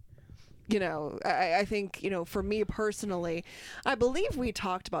 You know, I think, you know, for me personally, I believe we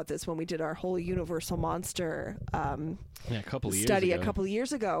talked about this when we did our whole Universal monster a couple of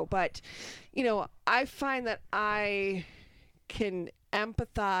years ago. But, you know, I find that I can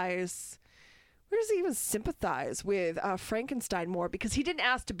empathize... Where does he even sympathize with Frankenstein more? Because he didn't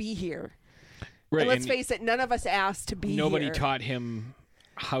ask to be here. Right. And let's face it, none of us asked to be here. Nobody taught him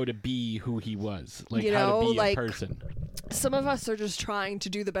how to be who he was. Like, you how know, to be like, a person. Some of us are just trying to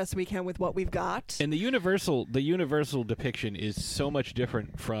do the best we can with what we've got. And the Universal depiction is so much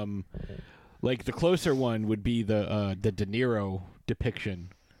different from... Like, the closer one would be the De Niro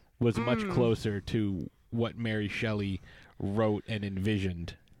depiction was much closer to what Mary Shelley wrote and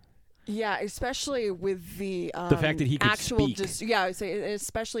envisioned. Yeah, especially with the fact that he could speak.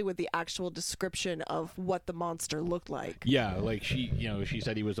 Especially with the actual description of what the monster looked like. Yeah, like she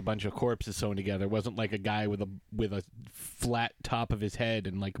said he was a bunch of corpses sewn together. It wasn't like a guy with a flat top of his head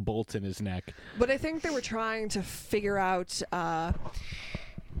and like bolts in his neck. But I think they were trying to figure out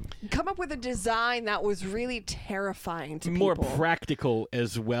come up with a design that was really terrifying to more people. Practical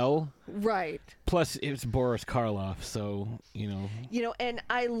as well. Right. Plus, it's Boris Karloff, so, you know. You know, and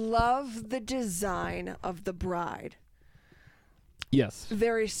I love the design of the Bride. Yes.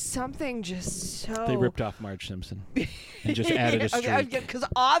 There is something just so... They ripped off Marge Simpson and just added a streak. Because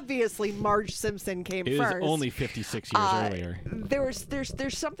obviously Marge Simpson came first. It was only 56 years earlier.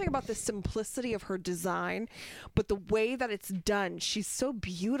 There's something about the simplicity of her design, but the way that it's done, she's so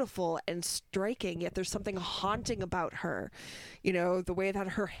beautiful and striking, yet there's something haunting about her. You know, the way that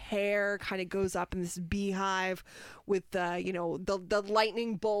her hair kind of goes up in this beehive with the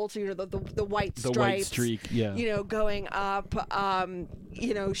lightning bolt, you know, the white stripes. The white streak, yeah. You know, going up.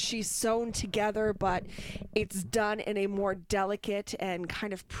 You know, she's sewn together, but it's done in a more delicate and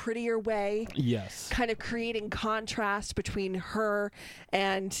kind of prettier way. Yes. Kind of creating contrast between her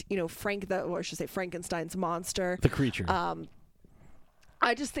and, you know, Frankenstein's monster. The creature.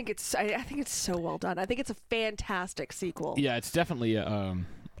 I just think I think it's so well done. I think it's a fantastic sequel. Yeah, it's definitely a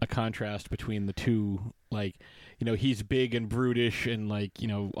contrast between the two. Like, you know, he's big and brutish and, like, you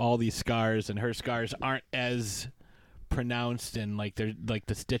know, all these scars, and her scars aren't as pronounced, and like they're like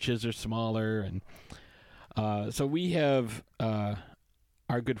the stitches are smaller. And so we have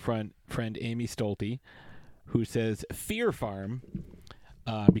our good friend Amy Stolte, who says Fear Farm,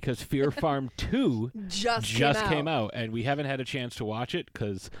 because Fear Farm 2 just came out, and we haven't had a chance to watch it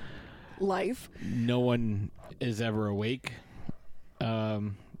because no one is ever awake.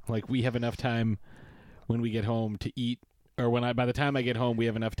 Like, we have enough time when we get home to eat, or by the time I get home, we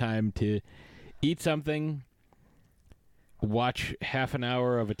have enough time to eat something, watch half an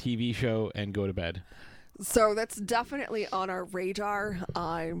hour of a TV show, and go to bed. So that's definitely on our radar.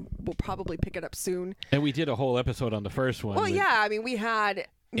 We'll probably pick it up soon. And we did a whole episode on the first one. Well, yeah, I mean, we had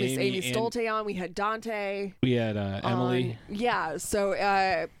Miss Amy and- Stolte on. We had Dante. We had Emily. Yeah, so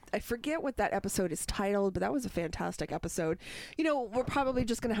I forget what that episode is titled, but that was a fantastic episode. You know, we're probably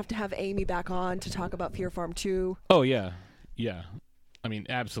just going to have Amy back on to talk about Fear Farm 2. Oh, yeah. Yeah. I mean,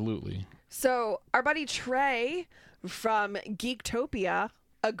 absolutely. So our buddy Trey from Geektopia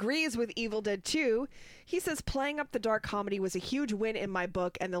agrees with Evil Dead 2. He says playing up the dark comedy was a huge win in my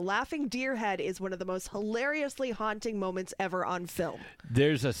book, and the laughing deer head is one of the most hilariously haunting moments ever on film.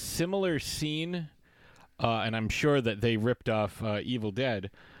 There's a similar scene, and I'm sure that they ripped off Evil Dead,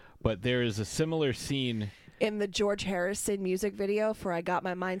 but there is a similar scene in the George Harrison music video for I Got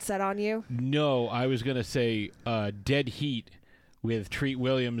My Mind Set on You. No, I was going to say Dead Heat with Treat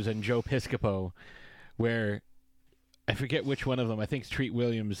Williams and Joe Piscopo, where I forget which one of them. I think it's Treat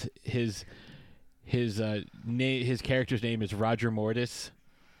Williams. His character's name is Roger Mortis,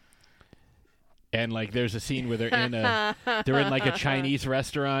 and like there's a scene where they're in like a Chinese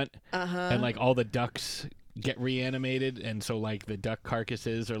restaurant, and like all the ducks get reanimated, and so like the duck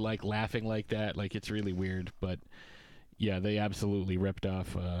carcasses are like laughing like that. Like it's really weird, but yeah, they absolutely ripped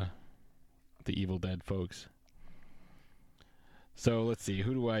off the Evil Dead folks. So let's see,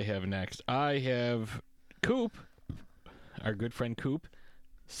 who do I have next? I have Coop. Our good friend Coop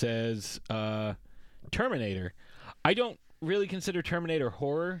says Terminator. I don't really consider Terminator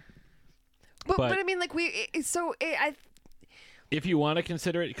horror. But I mean, like if you want to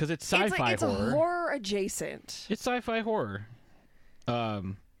consider it, because it's sci-fi it's horror. It's horror adjacent. It's sci-fi horror.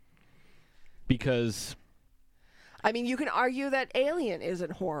 Because I mean, you can argue that Alien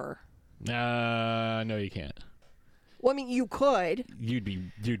isn't horror. No, you can't. Well, I mean, you could. You'd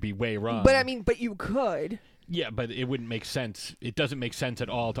be way wrong. But you could. Yeah, but it wouldn't make sense. It doesn't make sense at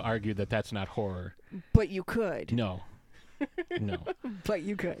all to argue that that's not horror. But you could. No. No. But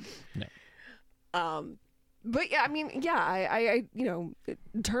you could. No. But yeah, I mean, yeah, I you know,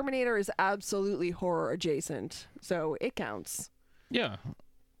 Terminator is absolutely horror adjacent, so it counts. Yeah.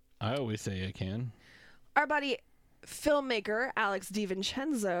 I always say I can. Our buddy filmmaker Alex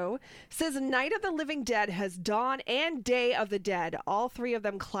DiVincenzo says Night of the Living Dead has Dawn and Day of the Dead, all three of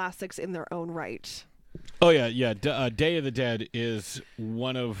them classics in their own right. Oh, yeah. Day of the Dead is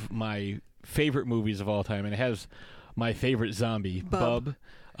one of my favorite movies of all time, and it has my favorite zombie, Bub,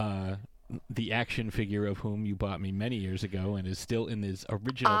 the action figure of whom you bought me many years ago and is still in this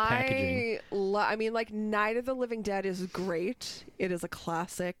original packaging. I mean, like, Night of the Living Dead is great. It is a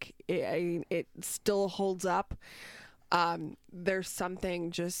classic. It still holds up. There's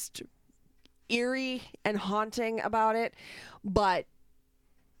something just eerie and haunting about it, but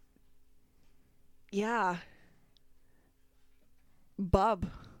yeah, Bub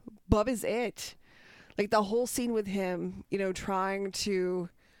is it. Like the whole scene with him, you know, trying to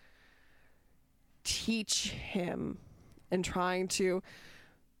teach him and trying to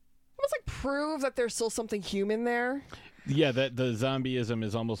almost like prove that there's still something human there. Yeah, that the zombieism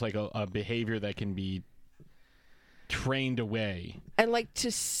is almost like a behavior that can be trained away. And like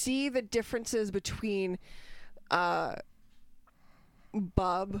to see the differences between Bub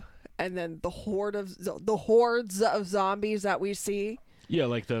and then the hordes of zombies that we see. Yeah,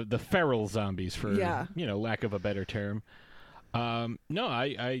 like the feral zombies, for lack of a better term. No,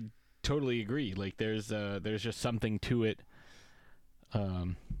 I totally agree. Like there's just something to it.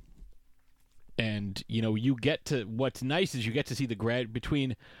 And you know, you get to what's nice is you get to see the grad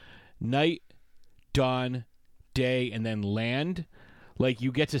between night, dawn, day, and then land. Like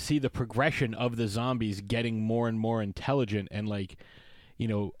you get to see the progression of the zombies getting more and more intelligent, and like, you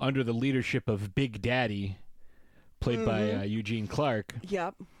know, under the leadership of Big Daddy, played by Eugene Clark.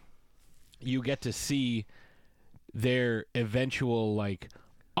 Yep. You get to see their eventual, like,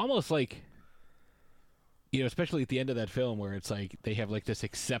 almost like, you know, especially at the end of that film where it's like they have like this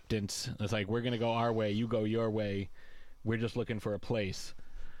acceptance. It's like, we're going to go our way, you go your way. We're just looking for a place.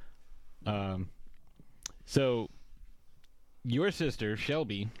 So your sister,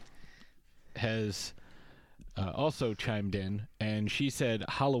 Shelby, has also chimed in, and she said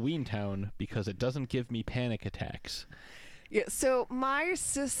Halloween Town because it doesn't give me panic attacks. Yeah, so my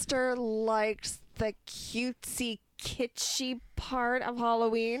sister likes the cutesy, kitschy part of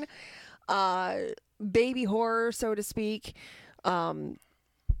Halloween. Baby horror, so to speak.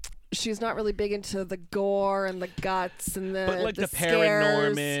 She's not really big into the gore and the guts and the but like the scares.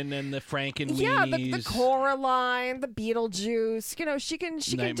 Paranorman and the Frankenweenies. Yeah, the Coraline, the Beetlejuice. You know, she can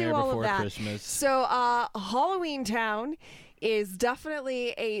do all of that. Christmas. So Halloween Town is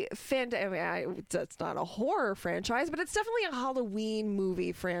definitely it's not a horror franchise, but it's definitely a Halloween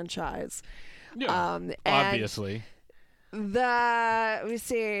movie franchise. Yeah, and obviously. let me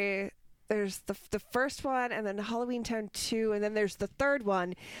see. There's the first one, and then Halloween Town 2, and then there's the third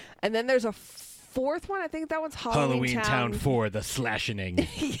one, and then there's a fourth one. I think that one's Halloween Town 4, the slashing.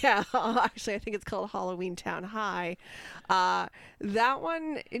 Yeah, actually, I think it's called Halloween Town High. That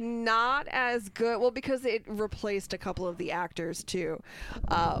one, not as good. Well, because it replaced a couple of the actors, too.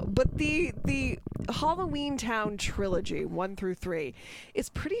 But the Halloween Town trilogy, 1 through 3, is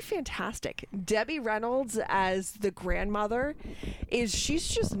pretty fantastic. Debbie Reynolds as the grandmother, she's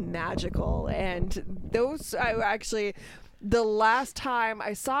just magical. And those, the last time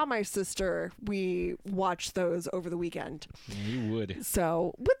I saw my sister, we watched those over the weekend. You would.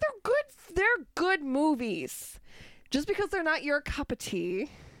 So, but they're good movies. Just because they're not your cup of tea,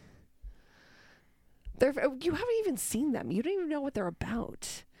 you haven't even seen them. You don't even know what they're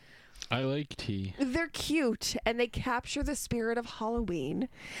about. I like tea. They're cute, and they capture the spirit of Halloween.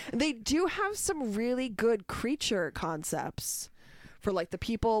 They do have some really good creature concepts for like the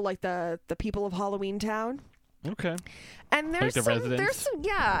people of Halloween Town. Okay. And there's like the residents?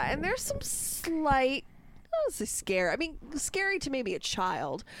 there's some slight, scary. I mean, scary to maybe a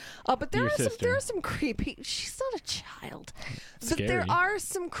child, but there are some creepy. She's not a child, but there are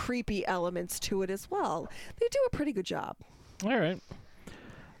some creepy elements to it as well. They do a pretty good job. All right.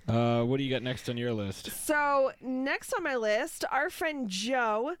 What do you got next on your list? So next on my list, our friend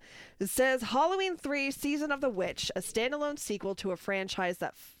Joe says Halloween 3: Season of the Witch, a standalone sequel to a franchise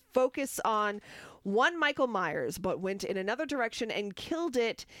that focused on one Michael Myers, but went in another direction and killed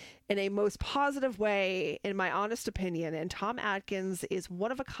it in a most positive way, in my honest opinion. And Tom Atkins is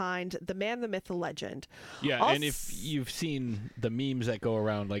one of a kind, the man, the myth, the legend. Yeah, and if you've seen the memes that go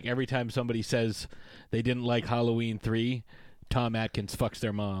around, like every time somebody says they didn't like Halloween 3, Tom Atkins fucks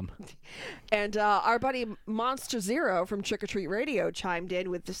their mom. And our buddy Monster Zero from Trick or Treat Radio chimed in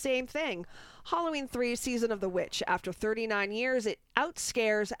with the same thing. Halloween 3: Season of the Witch. After 39 years, it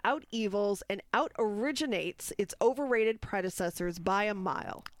outscares, out-evils, and out-originates its overrated predecessors by a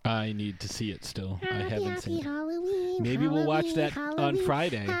mile. I need to see it still. I haven't seen it. Halloween, Maybe we'll watch that on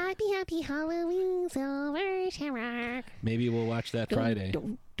Friday. Happy Halloween, Silver Shamrock. Maybe we'll watch that Friday.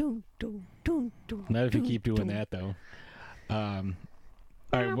 Not if you keep doing that, though. All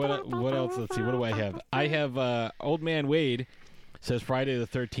right, what else? Let's see. What do I have? I have Old Man Wade says Friday the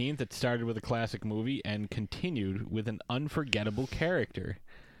 13th. It started with a classic movie and continued with an unforgettable character.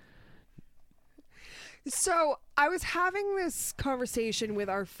 So I was having this conversation with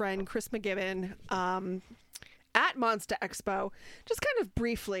our friend Chris McGibbon at Monster Expo, just kind of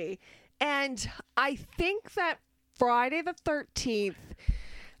briefly. And I think that Friday the 13th,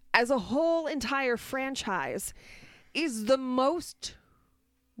 as a whole entire franchise, is the most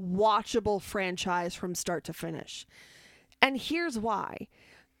watchable franchise from start to finish. And here's why.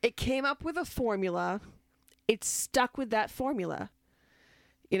 It came up with a formula. It stuck with that formula.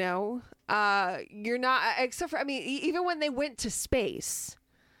 You know, you're not, except for, I mean, even when they went to space,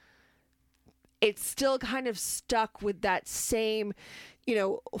 it still kind of stuck with that same,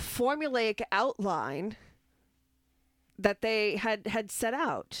 formulaic outline that they had set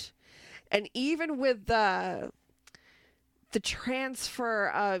out. And even with the transfer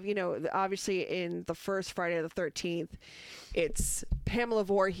of, obviously in the first Friday the 13th, it's Pamela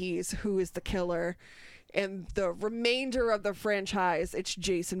Voorhees who is the killer. And the remainder of the franchise, it's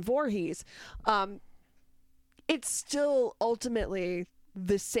Jason Voorhees. It's still ultimately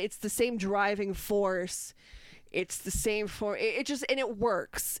it's the same driving force. It's the same form. And it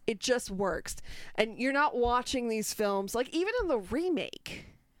works. It just works. And you're not watching these films, like even in the remake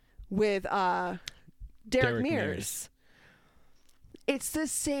with Derek Mears. It's the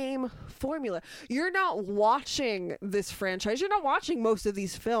same formula. You're not watching this franchise. You're not watching most of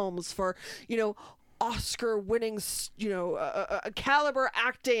these films for, Oscar-winning, caliber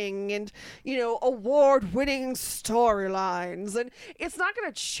acting and, award-winning storylines. And it's not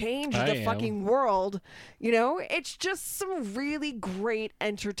going to change the fucking world. It's just some really great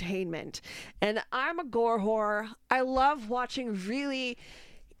entertainment. And I'm a gore whore. I love watching really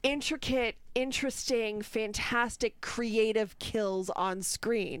intricate, interesting, fantastic, creative kills on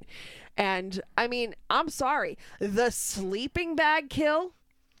screen. And I mean, I'm sorry, the sleeping bag kill.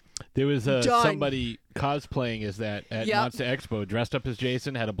 There was somebody cosplaying as that at Monster Expo, dressed up as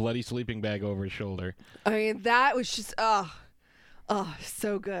Jason, had a bloody sleeping bag over his shoulder. I mean, that was just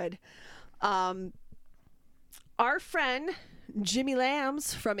so good. Our friend Jimmy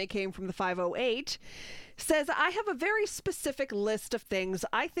Lambs from It Came From the 508 says, I have a very specific list of things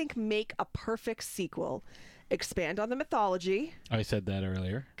I think make a perfect sequel. expand on the mythology, I said that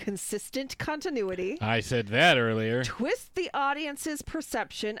earlier. consistent continuity, I said that earlier. twist the audience's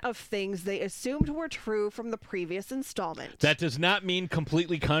perception of things they assumed were true from the previous installment. That does not mean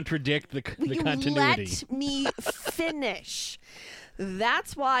completely contradict the You continuity. let me finish.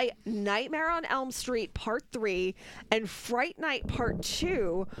 That's why Nightmare on Elm Street Part 3 and Fright Night Part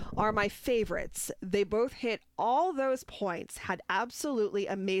 2 are my favorites. They both hit all those points, had absolutely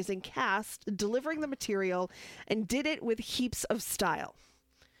amazing cast, delivering the material, and did it with heaps of style.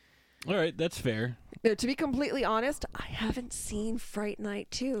 All right, that's fair. Now, to be completely honest, I haven't seen Fright Night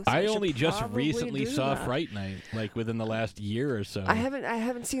 2. So I should only just probably recently do saw that. Fright Night, like within the last year or so. I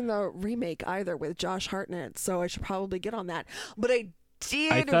haven't seen the remake either with Josh Hartnett, so I should probably get on that. But I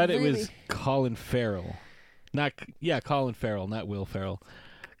did. I thought really... it was Colin Farrell. Colin Farrell, not Will Ferrell.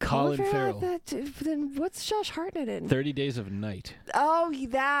 Colin Farrell. Then what's Josh Hartnett in? 30 Days of Night. Oh,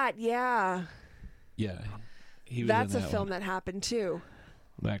 that, yeah. Yeah. He was That's in a that film one. that happened too.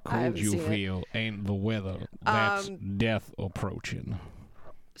 That I cold haven't you seen it. feel ain't the weather. That's death approaching.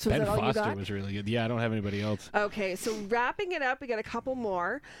 So Ben is that all you Foster got? was really good. Yeah, I don't have anybody else. Okay, so wrapping it up, we got a couple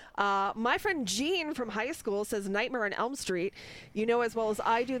more. My friend Gene from high school says Nightmare on Elm Street. You know as well as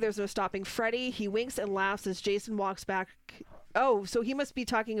I do, there's no stopping Freddy. He winks and laughs as Jason walks back. Oh, so he must be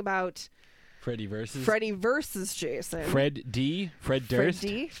talking about Freddy versus Jason. Fred Durst.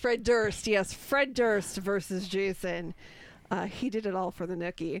 Fred Durst, yes. Fred Durst versus Jason. He did it all for the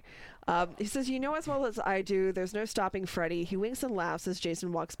nookie. He says, you know as well as I do, there's no stopping Freddy. He winks and laughs as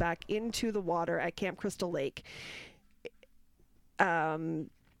Jason walks back into the water at Camp Crystal Lake.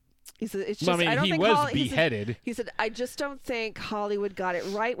 He said, it's just, Well, I mean, I don't he think was beheaded. He said, I just don't think Hollywood got it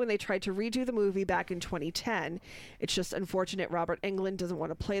right when they tried to redo the movie back in 2010. It's just unfortunate Robert Englund doesn't want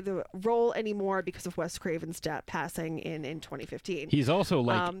to play the role anymore because of Wes Craven's passing in 2015. He's also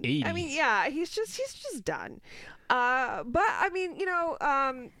like 80. I mean, yeah, he's just done. But I mean, you know,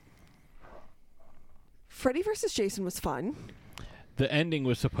 Freddy versus Jason was fun. The ending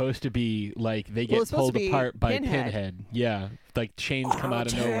was supposed to be like they Well, get it's supposed pulled to be apart by Pinhead. Pinhead. Yeah, like chains come out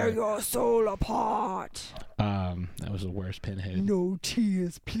of Tear nowhere. your soul apart. That was the worst Pinhead. No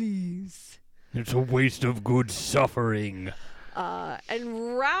tears, please. It's a waste of good suffering.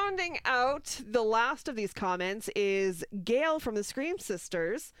 And rounding out the last of these comments is Gail from the Scream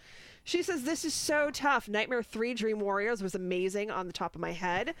Sisters. She says, this is so tough. Nightmare 3 Dream Warriors was amazing on the top of my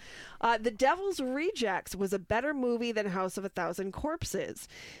head. The Devil's Rejects was a better movie than House of a Thousand Corpses.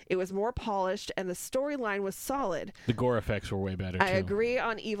 It was more polished and the storyline was solid. The gore effects were way better, too. I agree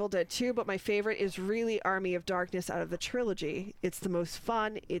on Evil Dead 2, but my favorite is really Army of Darkness out of the trilogy. It's the most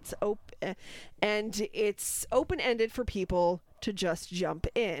fun. It's and it's open-ended for people to just jump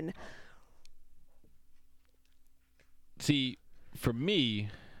in. See, for me...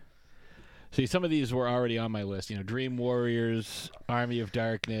 See, some of these were already on my list. You know, Dream Warriors, Army of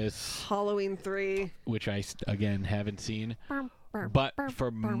Darkness, Halloween 3, which I again haven't seen. But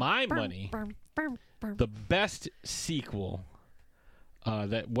for my money, the best sequel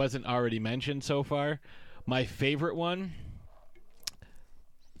that wasn't already mentioned so far, my favorite one.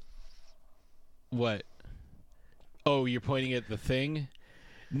 What? Oh, you're pointing at The Thing?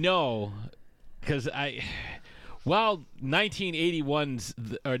 No, because while 1981's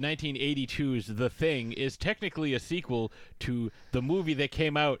or 1982's The Thing is technically a sequel to the movie that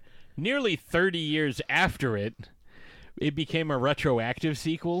came out nearly 30 years after it, it became a retroactive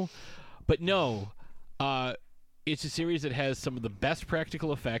sequel. But no, it's a series that has some of the best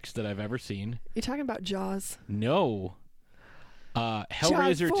practical effects that I've ever seen. You're talking about Jaws. No.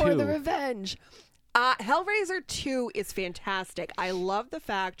 Hellraiser Jaws for 2. the Revenge. Hellraiser 2 is fantastic. I love the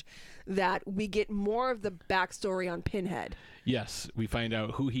fact that we get more of the backstory on Pinhead. Yes, we find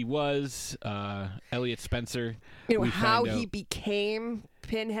out who he was, Elliot Spencer. You know, We how find he out- became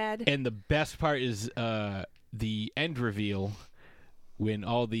Pinhead. And the best part is the end reveal when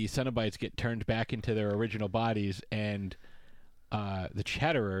all the Cenobites get turned back into their original bodies and the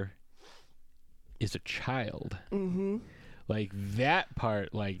Chatterer is a child. Mm-hmm. Like, that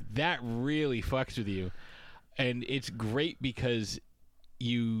part, like, that really fucks with you. And it's great because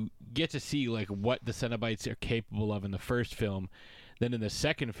you get to see, like, what the Cenobites are capable of in the first film. Then in the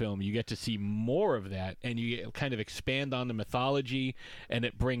second film, you get to see more of that, and you kind of expand on the mythology, and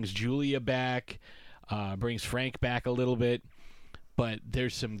it brings Julia back, brings Frank back a little bit. But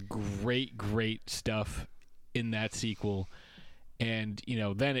there's some great, great stuff in that sequel. And, you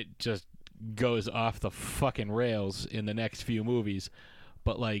know, then it just goes off the fucking rails in the next few movies.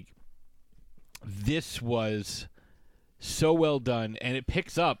 But, like, this was so well done, and it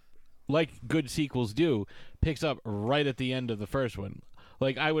picks up, like good sequels do, picks up right at the end of the first one.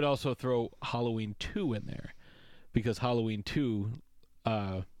 Like, I would also throw Halloween 2 in there. because Halloween 2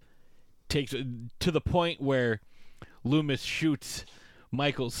 takes to the point where Loomis shoots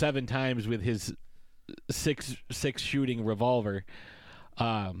Michael 7 times with his six shooting revolver,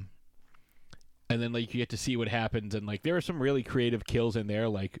 and then like you get to see what happens, and like there are some really creative kills in there,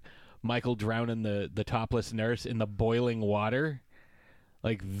 like Michael drowning the topless nurse in the boiling water.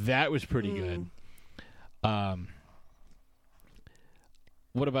 Like that was pretty good.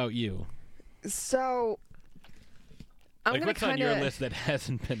 What about you? So I'm like gonna what's on your list that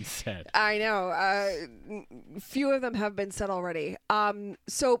hasn't been said? I know. Few of them have been said already.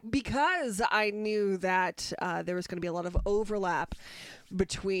 So because I knew that there was going to be a lot of overlap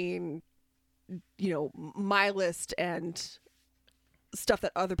between, my list and stuff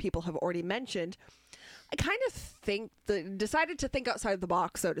that other people have already mentioned, I kind of decided to think outside the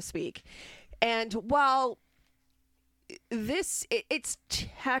box, so to speak. And while it's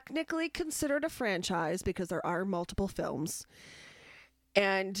technically considered a franchise because there are multiple films,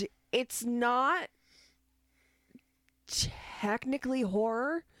 and it's not technically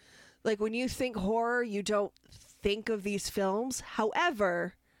horror. Like when you think horror, you don't think of these films.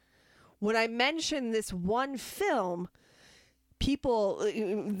 However, when I mention this one film, people,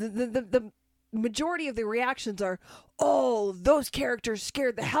 the majority of the reactions are, "Oh, those characters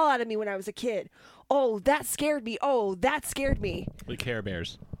scared the hell out of me when I was a kid. Oh, that scared me. Oh, that scared me." The Care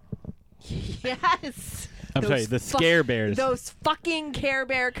Bears. Yes. I'm sorry, the Scare Bears. Those fucking Care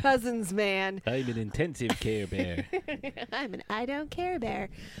Bear cousins, man. I'm an intensive Care Bear. I'm an I don't care bear.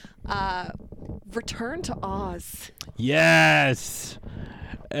 Return to Oz. Yes.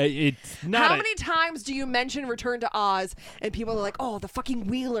 It's not. How many times do you mention Return to Oz and people are like, "Oh, the fucking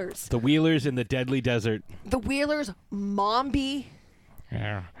Wheelers." The Wheelers in the Deadly Desert. The Wheelers, Mombi.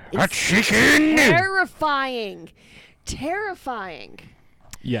 Yeah. A chicken. Terrifying.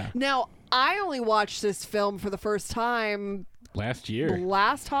 Yeah. Now, I only watched this film for the first time last year,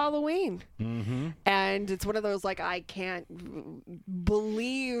 last Halloween. Mm-hmm. And it's one of those, like, I can't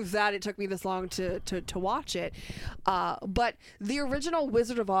believe that it took me this long to watch it. But the original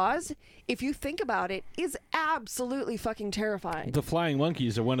Wizard of Oz, if you think about it, is absolutely fucking terrifying. The flying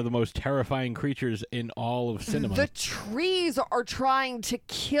monkeys are one of the most terrifying creatures in all of cinema. The trees are trying to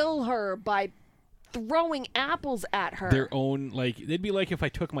kill her by throwing apples at her. Their own, like, it'd be like if I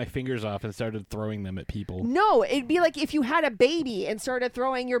took my fingers off and started throwing them at people. No, it'd be like if you had a baby and started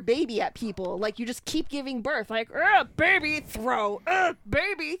throwing your baby at people. Like, you just keep giving birth. Like, baby, throw.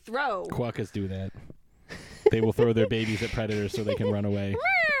 Baby, throw. Quokkas do that. They will throw their babies at predators so they can run away.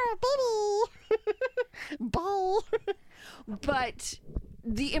 Baby. Ball. But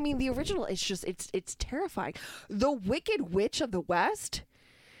the original, it's terrifying. The Wicked Witch of the West,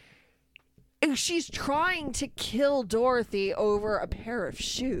 she's trying to kill Dorothy over a pair of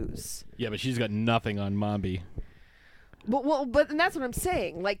shoes. Yeah, but she's got nothing on Mombi. But that's what I'm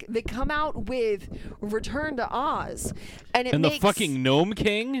saying. Like, they come out with Return to Oz, and the fucking Gnome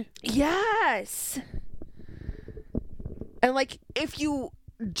King? Yes. And, like, if you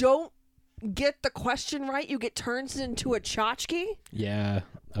don't get the question right, you get turned into a tchotchke. Yeah,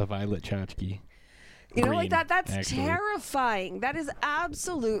 a violet tchotchke. You know, like Green, that's actually. terrifying. That is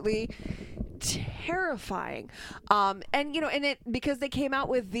absolutely terrifying. And it because they came out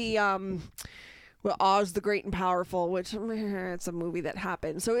with the Oz the Great and Powerful, which it's a movie that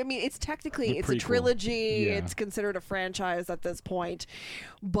happened. So I mean, it's technically it's a trilogy. Yeah. It's considered a franchise at this point.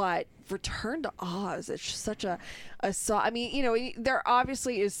 But Return to Oz, it's such a I mean, there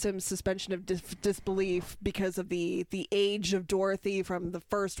obviously is some suspension of disbelief because of the age of Dorothy from the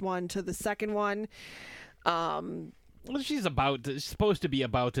first one to the second one. Well, she's supposed to be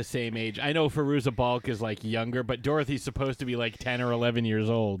about the same age. I know Fairuza Balk is like younger, but Dorothy's supposed to be like 10 or 11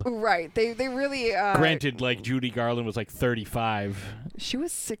 years old. Right. They really Granted, like Judy Garland was like 35. She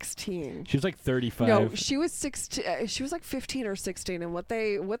was 16. She was like 35. No, she was 16. She was like 15 or 16, and what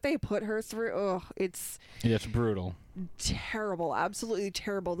they put her through, it's brutal. Terrible. Absolutely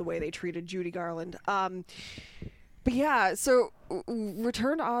terrible the way they treated Judy Garland. But yeah, so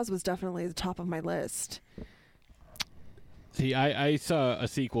Return to Oz was definitely the top of my list. See, I saw a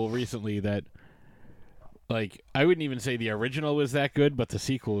sequel recently that, like, I wouldn't even say the original was that good, but the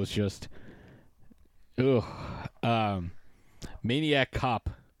sequel was just, Maniac Cop.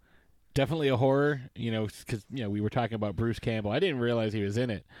 Definitely a horror, because, we were talking about Bruce Campbell. I didn't realize he was in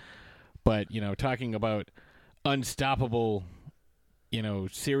it. But, talking about unstoppable,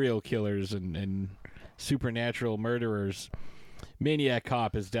 serial killers and supernatural murderers, Maniac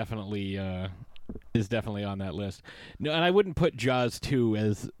Cop is definitely on that list. No, and I wouldn't put Jaws 2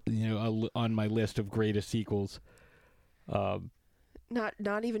 as on my list of greatest sequels.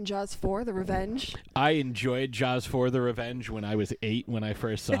 Not even Jaws 4, The Revenge. I enjoyed Jaws 4: The Revenge when I was 8 when I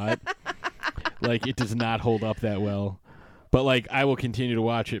first saw it. Like, it does not hold up that well. But, like, I will continue to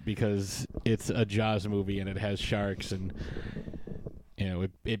watch it because it's a Jaws movie and it has sharks and, you know,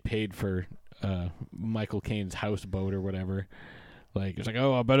 it paid for Michael Caine's houseboat or whatever. Like, it's like,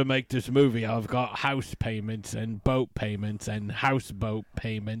 oh, I better make this movie. I've got house payments and boat payments and houseboat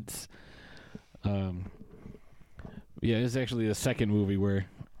payments. Yeah, it's actually the second movie where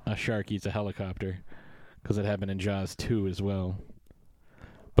a shark eats a helicopter because it happened in Jaws 2 as well.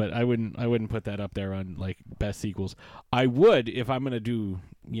 But I wouldn't put that up there on, like, best sequels. I would if I'm going to do,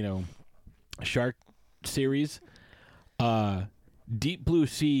 you know, a shark series. Deep Blue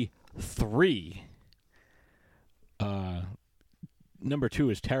Sea 3. Number 2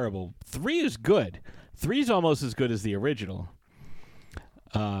 is terrible. 3 is good. 3 is almost as good as the original.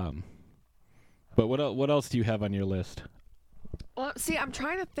 But what else do you have on your list? Well, see, I'm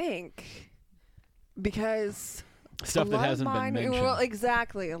trying to think because stuff that hasn't been mentioned. Well,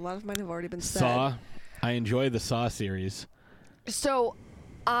 exactly. A lot of mine have already been said. Saw. I enjoy the Saw series. So,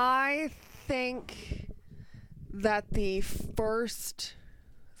 I think that the first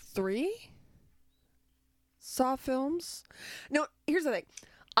 3 Saw films. No, here's the thing.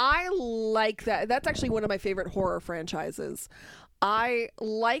 I like that. That's actually one of my favorite horror franchises. I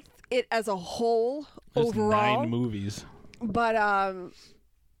like it as a whole. There's overall 9 movies. But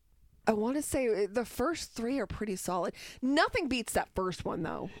I want to say the first 3 are pretty solid. Nothing beats that first one,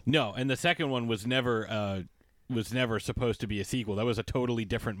 though. No, and the second one was never supposed to be a sequel. That was a totally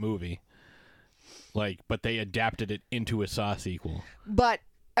different movie. Like, but they adapted it into a Saw sequel. But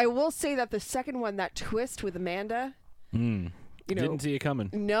I will say that the second one, that twist with Amanda, you know, didn't see it coming.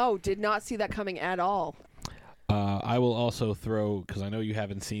 No, did not see that coming at all. I will also throw, because I know you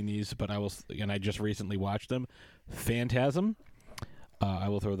haven't seen these, but I just recently watched them. Phantasm. I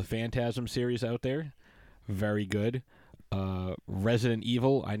will throw the Phantasm series out there. Very good. Resident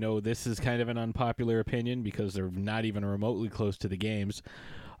Evil. I know this is kind of an unpopular opinion because they're not even remotely close to the games.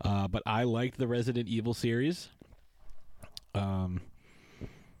 But I liked the Resident Evil series. You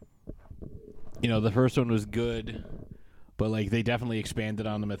know, the first one was good. But, like, they definitely expanded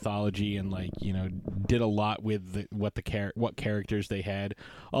on the mythology and, like, you know, did a lot with what characters they had.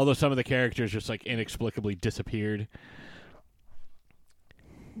 Although some of the characters just, like, inexplicably disappeared.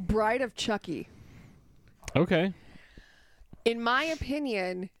 Bride of Chucky. Okay. In my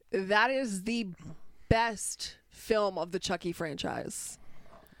opinion, that is the best film of the Chucky franchise.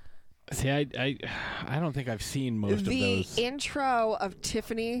 See, I don't think I've seen most of those. The intro of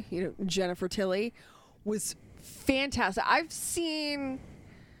Tiffany, you know, Jennifer Tilly, was fantastic. I've seen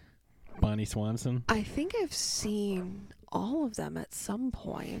Bonnie Swanson. I think I've seen all of them at some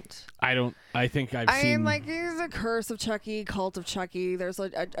point. I think I've seen. I mean, like, there's a Curse of Chucky, Cult of Chucky. There's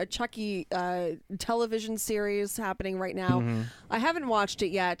a Chucky television series happening right now. Mm-hmm. I haven't watched it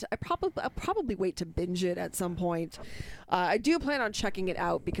yet. I'll probably wait to binge it at some point. I do plan on checking it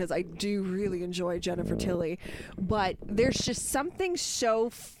out because I do really enjoy Jennifer Tilly. But there's just something so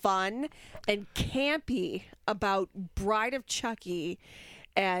fun and campy about Bride of Chucky.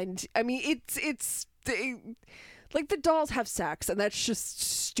 And, I mean, it's like, the dolls have sex, and that's just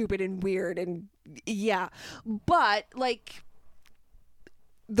stupid and weird, and yeah. But, like,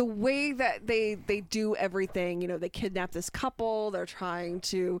 the way that they do everything, you know, they kidnap this couple, they're trying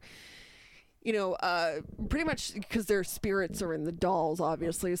to, you know, pretty much because their spirits are in the dolls,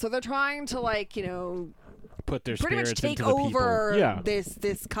 obviously. So they're trying to, like, you know, put their pretty much spirits take into the over people. Yeah.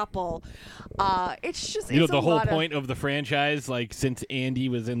 this couple. It's just, you know, it's the a whole lot point of the franchise, like, since Andy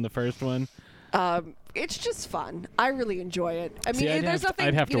was in the first one. It's just fun. I really enjoy it. I mean, there's nothing.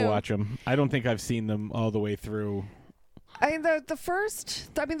 I'd have to you know, watch them. I don't think I've seen them all the way through. I mean, the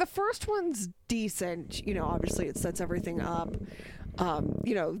first one's decent. You know, obviously it sets everything up.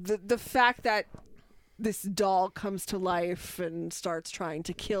 You know, the fact that this doll comes to life and starts trying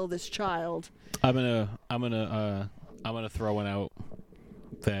to kill this child. I'm gonna throw one out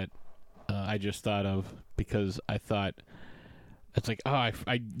that I just thought of because I thought. It's like, oh, I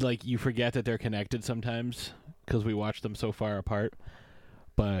like, you forget that they're connected sometimes because we watch them so far apart.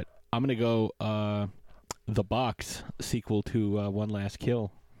 But I'm going to go The Box sequel to One Last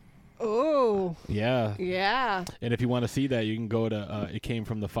Kill. Oh. Yeah. Yeah. And if you want to see that, you can go to, it came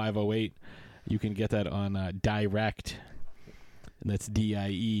from the 508. You can get that on Direct. And that's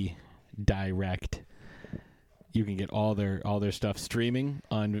DIE, Direct. You can get all their stuff streaming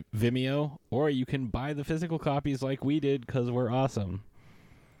on Vimeo, or you can buy the physical copies like we did because we're awesome.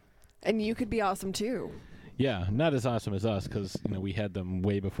 And you could be awesome too. Yeah, not as awesome as us because, you know, we had them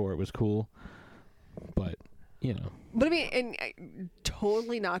way before it was cool. But you know. But I mean, and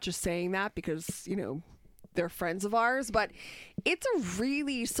totally not just saying that because, they're friends of ours, but it's a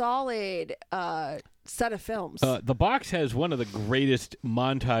really solid set of films. The box has one of the greatest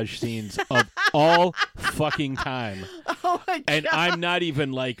montage scenes of all fucking time. Oh my God. And I'm not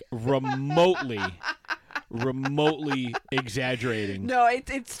even like remotely exaggerating. No,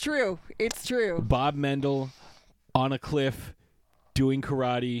 it's true. It's true. Bob Mendel on a cliff doing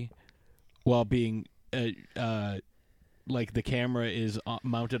karate while being like the camera is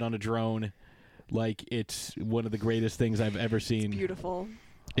mounted on a drone. Like, it's one of the greatest things I've ever seen. It's beautiful.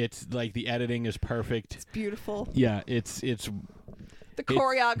 It's like the editing is perfect. It's beautiful. Yeah, it's the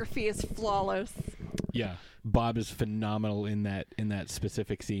choreography is flawless. Yeah, Bob is phenomenal in that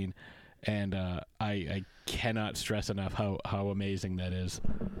specific scene, and I cannot stress enough how amazing that is.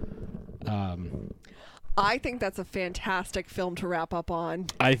 I think that's a fantastic film to wrap up on.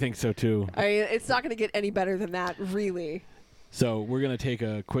 I think so too. I mean, it's not going to get any better than that, really. So we're going to take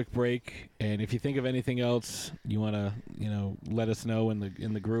a quick break, and if you think of anything else you want to, let us know in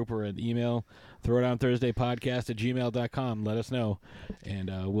the group or an email, throwdownthursdaypodcast@gmail.com. Let us know, and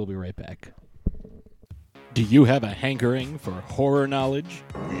we'll be right back. Do you have a hankering for horror knowledge?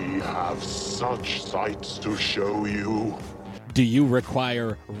 We have such sights to show you. Do you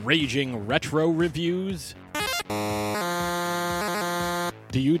require raging retro reviews?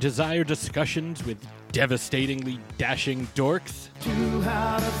 Do you desire discussions with devastatingly dashing dorks?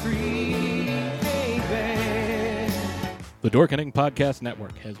 The Dorkening Podcast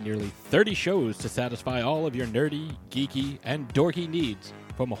Network has nearly 30 shows to satisfy all of your nerdy, geeky, and dorky needs,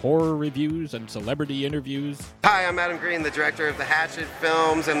 from horror reviews and celebrity interviews. Hi, I'm Adam Green, the director of the Hatchet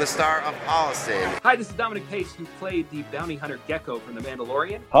films and the star of Holliston. Hi, this is Dominic Pace, who played the bounty hunter Gecko from The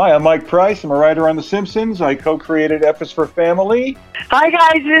Mandalorian. Hi, I'm Mike Price. I'm a writer on The Simpsons. I co-created F is for Family. Hi,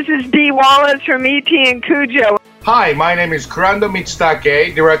 guys. This is Dee Wallace from E.T. and Cujo. Hi, my name is Kurando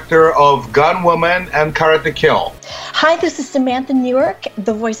Mitsutake, director of Gun Woman and Karate Kill. Hi, this is Samantha Newark,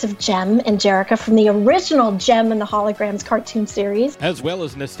 the voice of Jem and Jerrica from the original Jem and the Holograms cartoon series. As well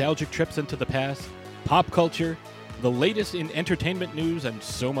as nostalgic trips into the past, pop culture, the latest in entertainment news, and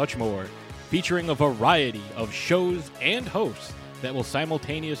so much more, featuring a variety of shows and hosts that will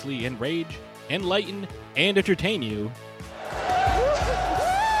simultaneously enrage, enlighten, and entertain you.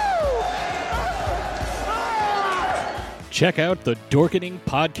 Check out the Dorkening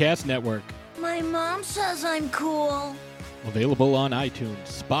Podcast Network. My mom says I'm cool. Available on iTunes,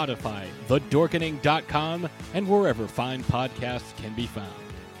 Spotify, thedorkening.com, and wherever fine podcasts can be found.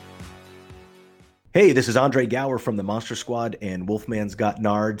 Hey, this is Andre Gower from the Monster Squad and Wolfman's Got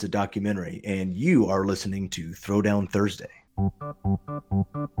Nards, a documentary, and you are listening to Throwdown Thursday.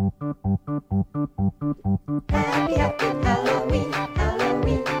 Happy, happy Halloween,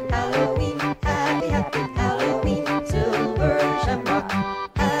 Halloween, Halloween, happy, happy Halloween, Silver Shamrock.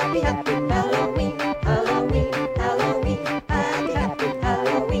 Happy, happy Halloween, Halloween, Halloween, happy, happy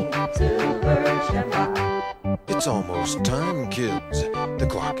Halloween, Silver Shamrock. It's almost time, kids. The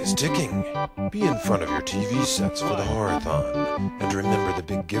clock is ticking. Be in front of your TV sets for the Horror-thon. And remember the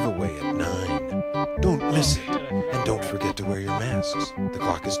big giveaway at 9. Don't miss it. And don't forget to wear your masks. The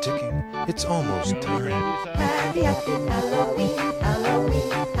clock is ticking. It's almost time. Happy, happy Halloween,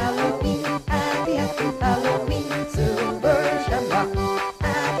 Halloween, Halloween, happy, happy Halloween, Silver Shamrock.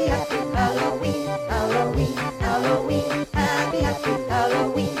 Happy, happy Halloween, Halloween, Halloween, happy, happy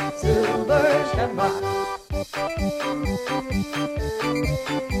Halloween, Silver Shamrock.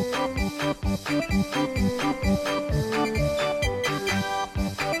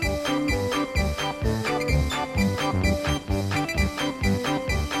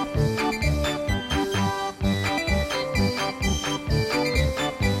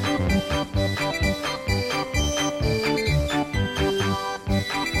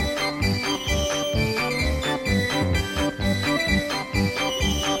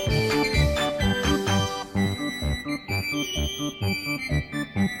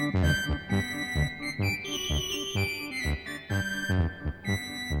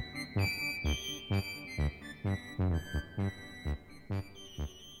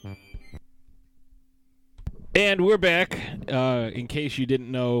 And we're back. In case you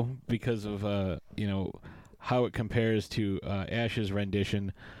didn't know, because of how it compares to Ash's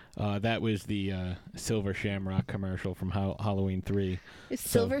rendition, that was the Silver Shamrock commercial from Halloween 3. It's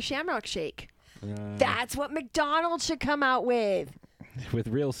Silver Shamrock Shake. That's what McDonald's should come out with. With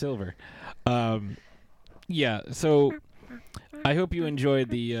real silver. Yeah. So I hope you enjoyed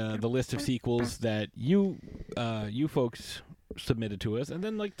the list of sequels that you folks submitted to us, and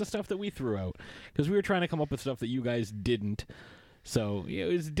then like the stuff that we threw out, because we were trying to come up with stuff that you guys didn't. So it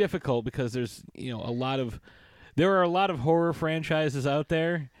was difficult because there's a lot of there are a lot of horror franchises out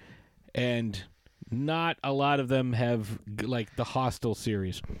there, and not a lot of them have, like, the Hostel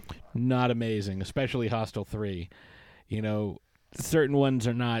series. Not amazing, especially Hostel 3. You know, certain ones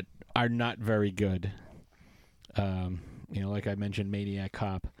are not very good. You know, like I mentioned, Maniac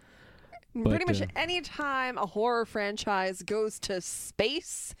Cop. Pretty much any time a horror franchise goes to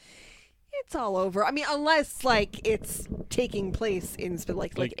space, it's all over. I mean, unless like it's taking place in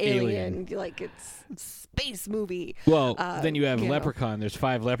like Alien, like it's space movie. Well, then you have you know. Leprechaun. There's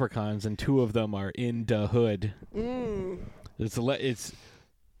 5 leprechauns, and 2 of them are in the hood. Mm. It's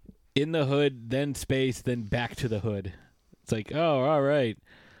in the hood, then space, then back to the hood. It's like, oh, all right.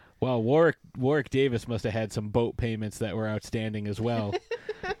 Well, Warwick Davis must have had some boat payments that were outstanding as well.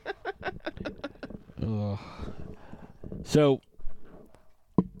 Ugh. So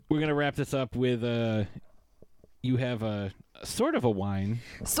we're gonna wrap this up with you have a sort of a wine.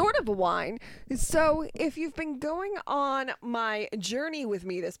 Sort of a wine. So if you've been going on my journey with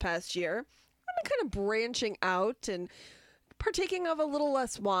me this past year, I've been kind of branching out and partaking of a little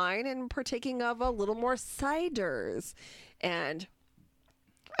less wine and partaking of a little more ciders. And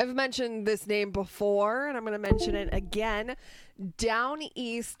I've mentioned this name before, and I'm going to mention it again. Down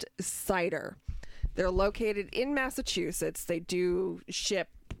East Cider. They're located in Massachusetts. They do ship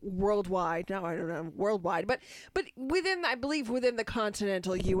worldwide. No, I don't know worldwide, but within, I believe, within the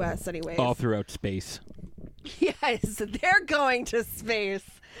continental U.S. anyways. All throughout space. Yes, they're going to space.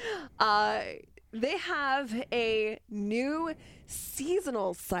 They have a new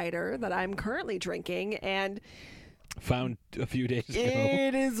seasonal cider that I'm currently drinking, and found a few days ago.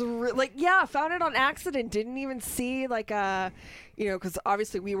 It is found it on accident. Didn't even see because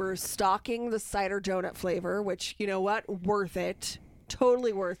obviously we were stocking the cider donut flavor, which, you know what, worth it,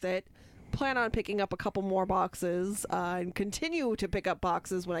 totally worth it. Plan on picking up a couple more boxes and continue to pick up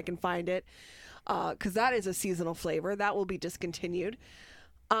boxes when I can find it, because that is a seasonal flavor that will be discontinued.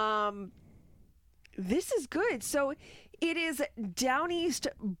 This is good. So it is Down East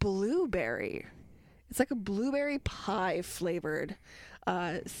Blueberry. It's like a blueberry pie flavored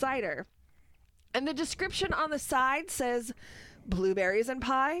cider. And the description on the side says, blueberries and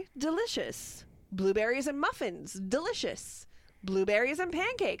pie, delicious. Blueberries and muffins, delicious. Blueberries and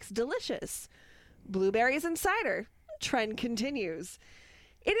pancakes, delicious. Blueberries and cider, trend continues.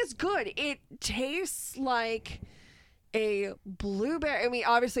 It is good. It tastes like a blueberry. I mean,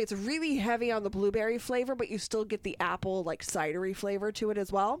 obviously it's really heavy on the blueberry flavor, but you still get the apple, like, cidery flavor to it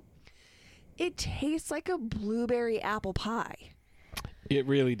as well. It tastes like a blueberry apple pie. It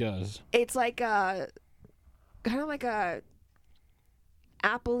really does. It's like kind of like a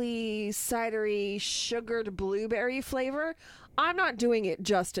appley, cidery, sugared blueberry flavor. I'm not doing it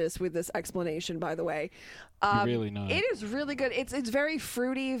justice with this explanation, by the way. You're really not. It is really good. It's very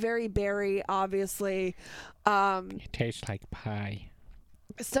fruity, very berry, obviously. It tastes like pie.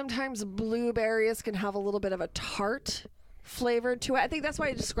 Sometimes blueberries can have a little bit of a tart flavor to it. I think that's why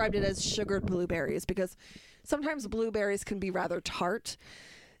I described it as sugared blueberries, because sometimes blueberries can be rather tart.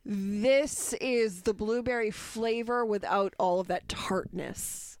 This is the blueberry flavor without all of that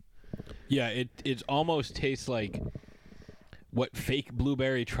tartness. Yeah, it almost tastes like what fake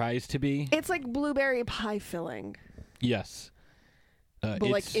blueberry tries to be. It's like blueberry pie filling. Yes. But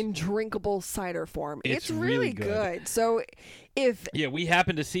like in drinkable cider form. It's really good. So Yeah, we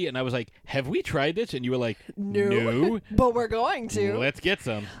happened to see it, and I was like, have we tried this? And you were like, no. But we're going to. Let's get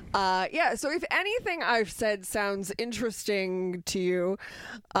some. Yeah, so if anything I've said sounds interesting to you,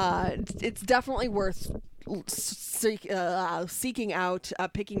 it's definitely worth seeking out,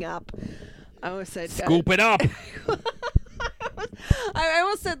 picking up. I almost said... Scoop it up! I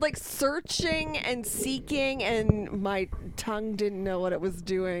almost said, like, searching and seeking, and my tongue didn't know what it was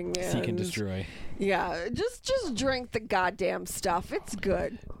doing. Seek and destroy. Yeah, just drink the goddamn stuff. It's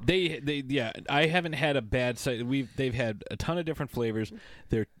good. Yeah, I haven't had a bad cider. They've had a ton of different flavors.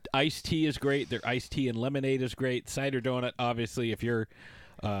 Their iced tea is great. Their iced tea and lemonade is great. Cider donut, obviously, if you're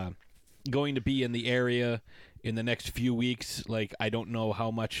going to be in the area in the next few weeks, like, I don't know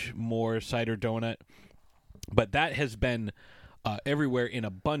how much more cider donut, but that has been everywhere in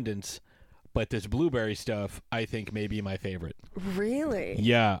abundance. But this blueberry stuff, I think, may be my favorite. Really?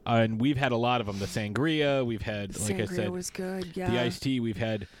 Yeah, and we've had a lot of them. The sangria, we've had, like I said, sangria was good. Yeah. The iced tea, we've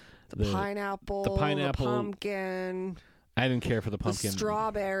had the pineapple, the pumpkin. I didn't care for the pumpkin. The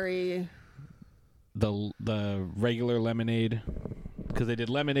strawberry. The regular lemonade, because they did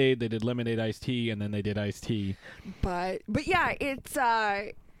lemonade iced tea, and then they did iced tea. But yeah,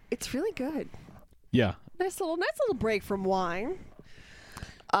 it's really good. Yeah. Nice little break from wine.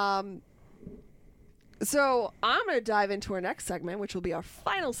 So I'm going to dive into our next segment, which will be our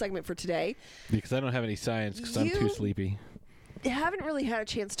final segment for today. Because I don't have any science because I'm too sleepy. Haven't really had a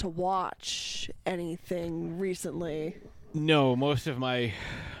chance to watch anything recently. No, most of my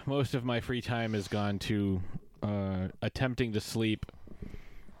free time has gone to attempting to sleep,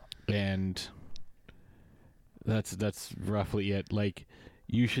 and that's roughly it. Like,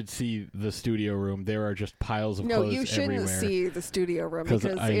 you should see the studio room. There are just piles of clothes everywhere. No, you shouldn't see the studio room because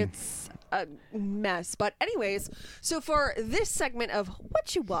it's a mess. But anyways, so for this segment of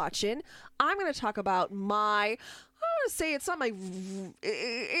What You Watching, I'm going to talk about my... I want to say it's not my...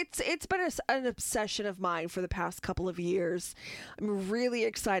 It's been an obsession of mine for the past couple of years. I'm really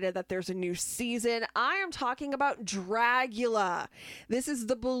excited that there's a new season. I am talking about Dragula. This is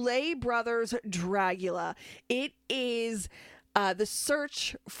the Boulet Brothers Dragula. It is the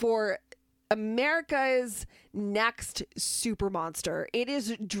search for America's next super monster. It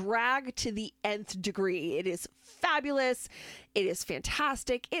is drag to the nth degree. It is fabulous. It is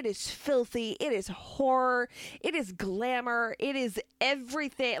fantastic. It is filthy. It is horror. It is glamour. It is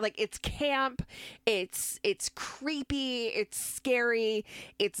everything. Like, it's camp. It's creepy. It's scary.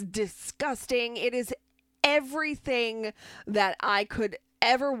 It's disgusting. It is everything that I could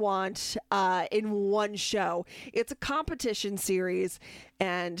ever want in one show. It's a competition series,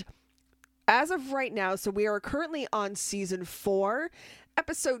 and as of right now, so we are currently on season 4.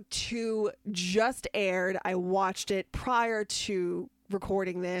 Episode 2 just aired. I watched it prior to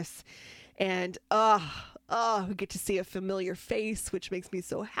recording this, and we get to see a familiar face, which makes me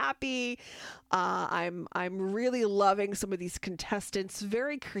so happy. I'm really loving some of these contestants.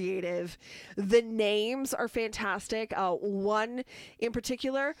 Very creative. The names are fantastic. One in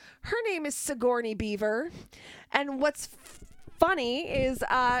particular, her name is Sigourney Beaver, and what's funny is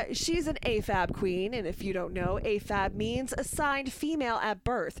she's an AFAB queen, and if you don't know, AFAB means assigned female at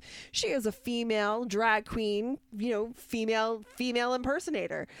birth. She is a female drag queen, female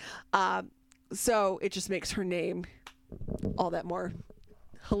impersonator. So it just makes her name all that more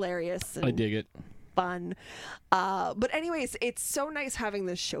hilarious. And I dig it. Fun. But anyways, it's so nice having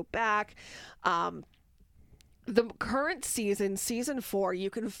this show back. The current season 4,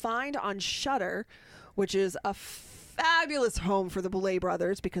 you can find on Shudder, which is a fabulous home for the Boulet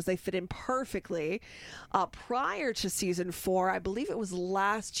Brothers because they fit in perfectly. Prior to season 4, I believe it was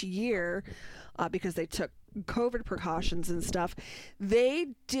last year, because they took COVID precautions and stuff, they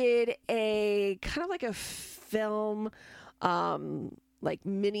did a kind of like a film, like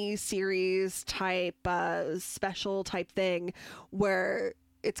mini series type, special type thing where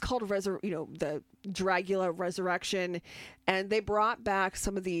it's called the Dragula Resurrection, and they brought back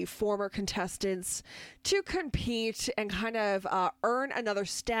some of the former contestants to compete and kind of earn another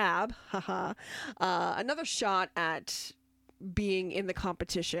stab, another shot at being in the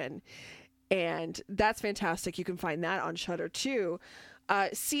competition. And that's fantastic. You can find that on Shudder too.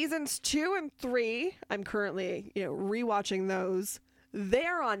 Seasons 2 and 3, I'm currently rewatching those.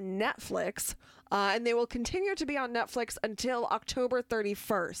 They're on Netflix, and they will continue to be on Netflix until October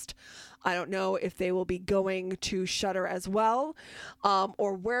 31st. I don't know if they will be going to Shudder as well,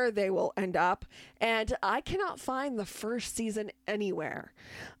 or where they will end up. And I cannot find the first season anywhere.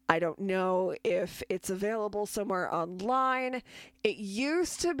 I don't know if it's available somewhere online. It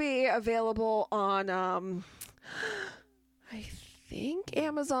used to be available on, I think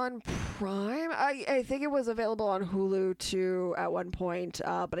Amazon Prime. I think it was available on Hulu too at one point,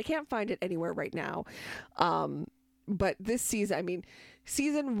 but I can't find it anywhere right now. But this season,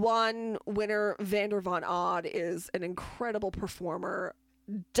 season 1 winner Vander Von Odd is an incredible performer.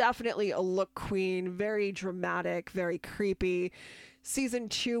 Definitely a look queen, very dramatic, very creepy. Season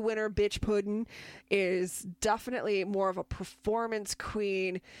 2 winner Bitch Puddin is definitely more of a performance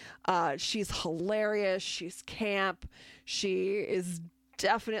queen. She's hilarious. She's camp. She is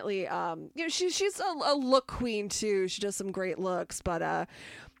definitely, she's a look queen too. She does some great looks, but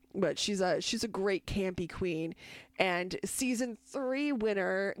she's a great campy queen. And season 3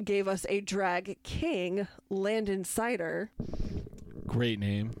 winner gave us a drag king, Landon Cider. Great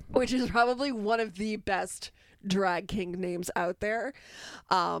name. Which is probably one of the best drag king names out there.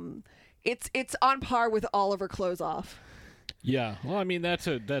 It's on par with Oliver Closeoff. Yeah, well,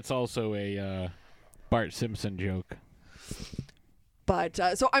 that's also a Bart Simpson joke. But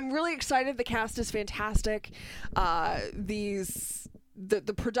so I'm really excited. The cast is fantastic.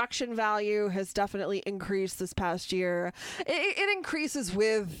 The production value has definitely increased this past year. It increases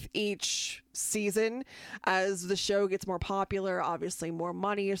with each season as the show gets more popular. Obviously, more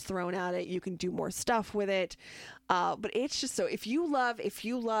money is thrown at it. You can do more stuff with it. But it's just so, if you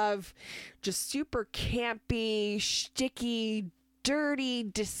love just super campy, sticky dirty,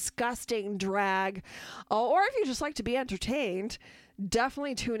 disgusting drag, or if you just like to be entertained,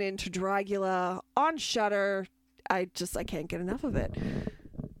 definitely tune in to Dragula on Shudder. I can't get enough of it.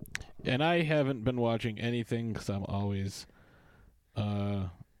 And I haven't been watching anything because I'm always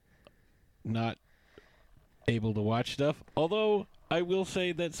not able to watch stuff. Although I will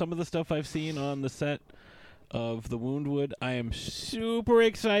say that some of the stuff I've seen on the set of The Woundwood, I am super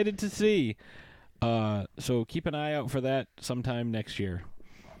excited to see. So keep an eye out for that sometime next year,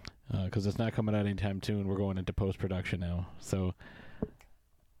 because it's not coming out anytime soon. We're going into post-production now. So,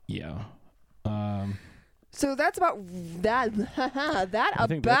 yeah. So that's about that. that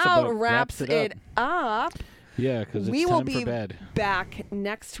about wraps it up. Yeah, because it's we time will be for bed. Back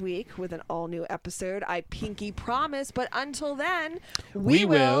next week with an all-new episode. I pinky promise. But until then, we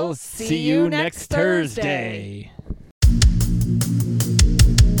will see you next Thursday.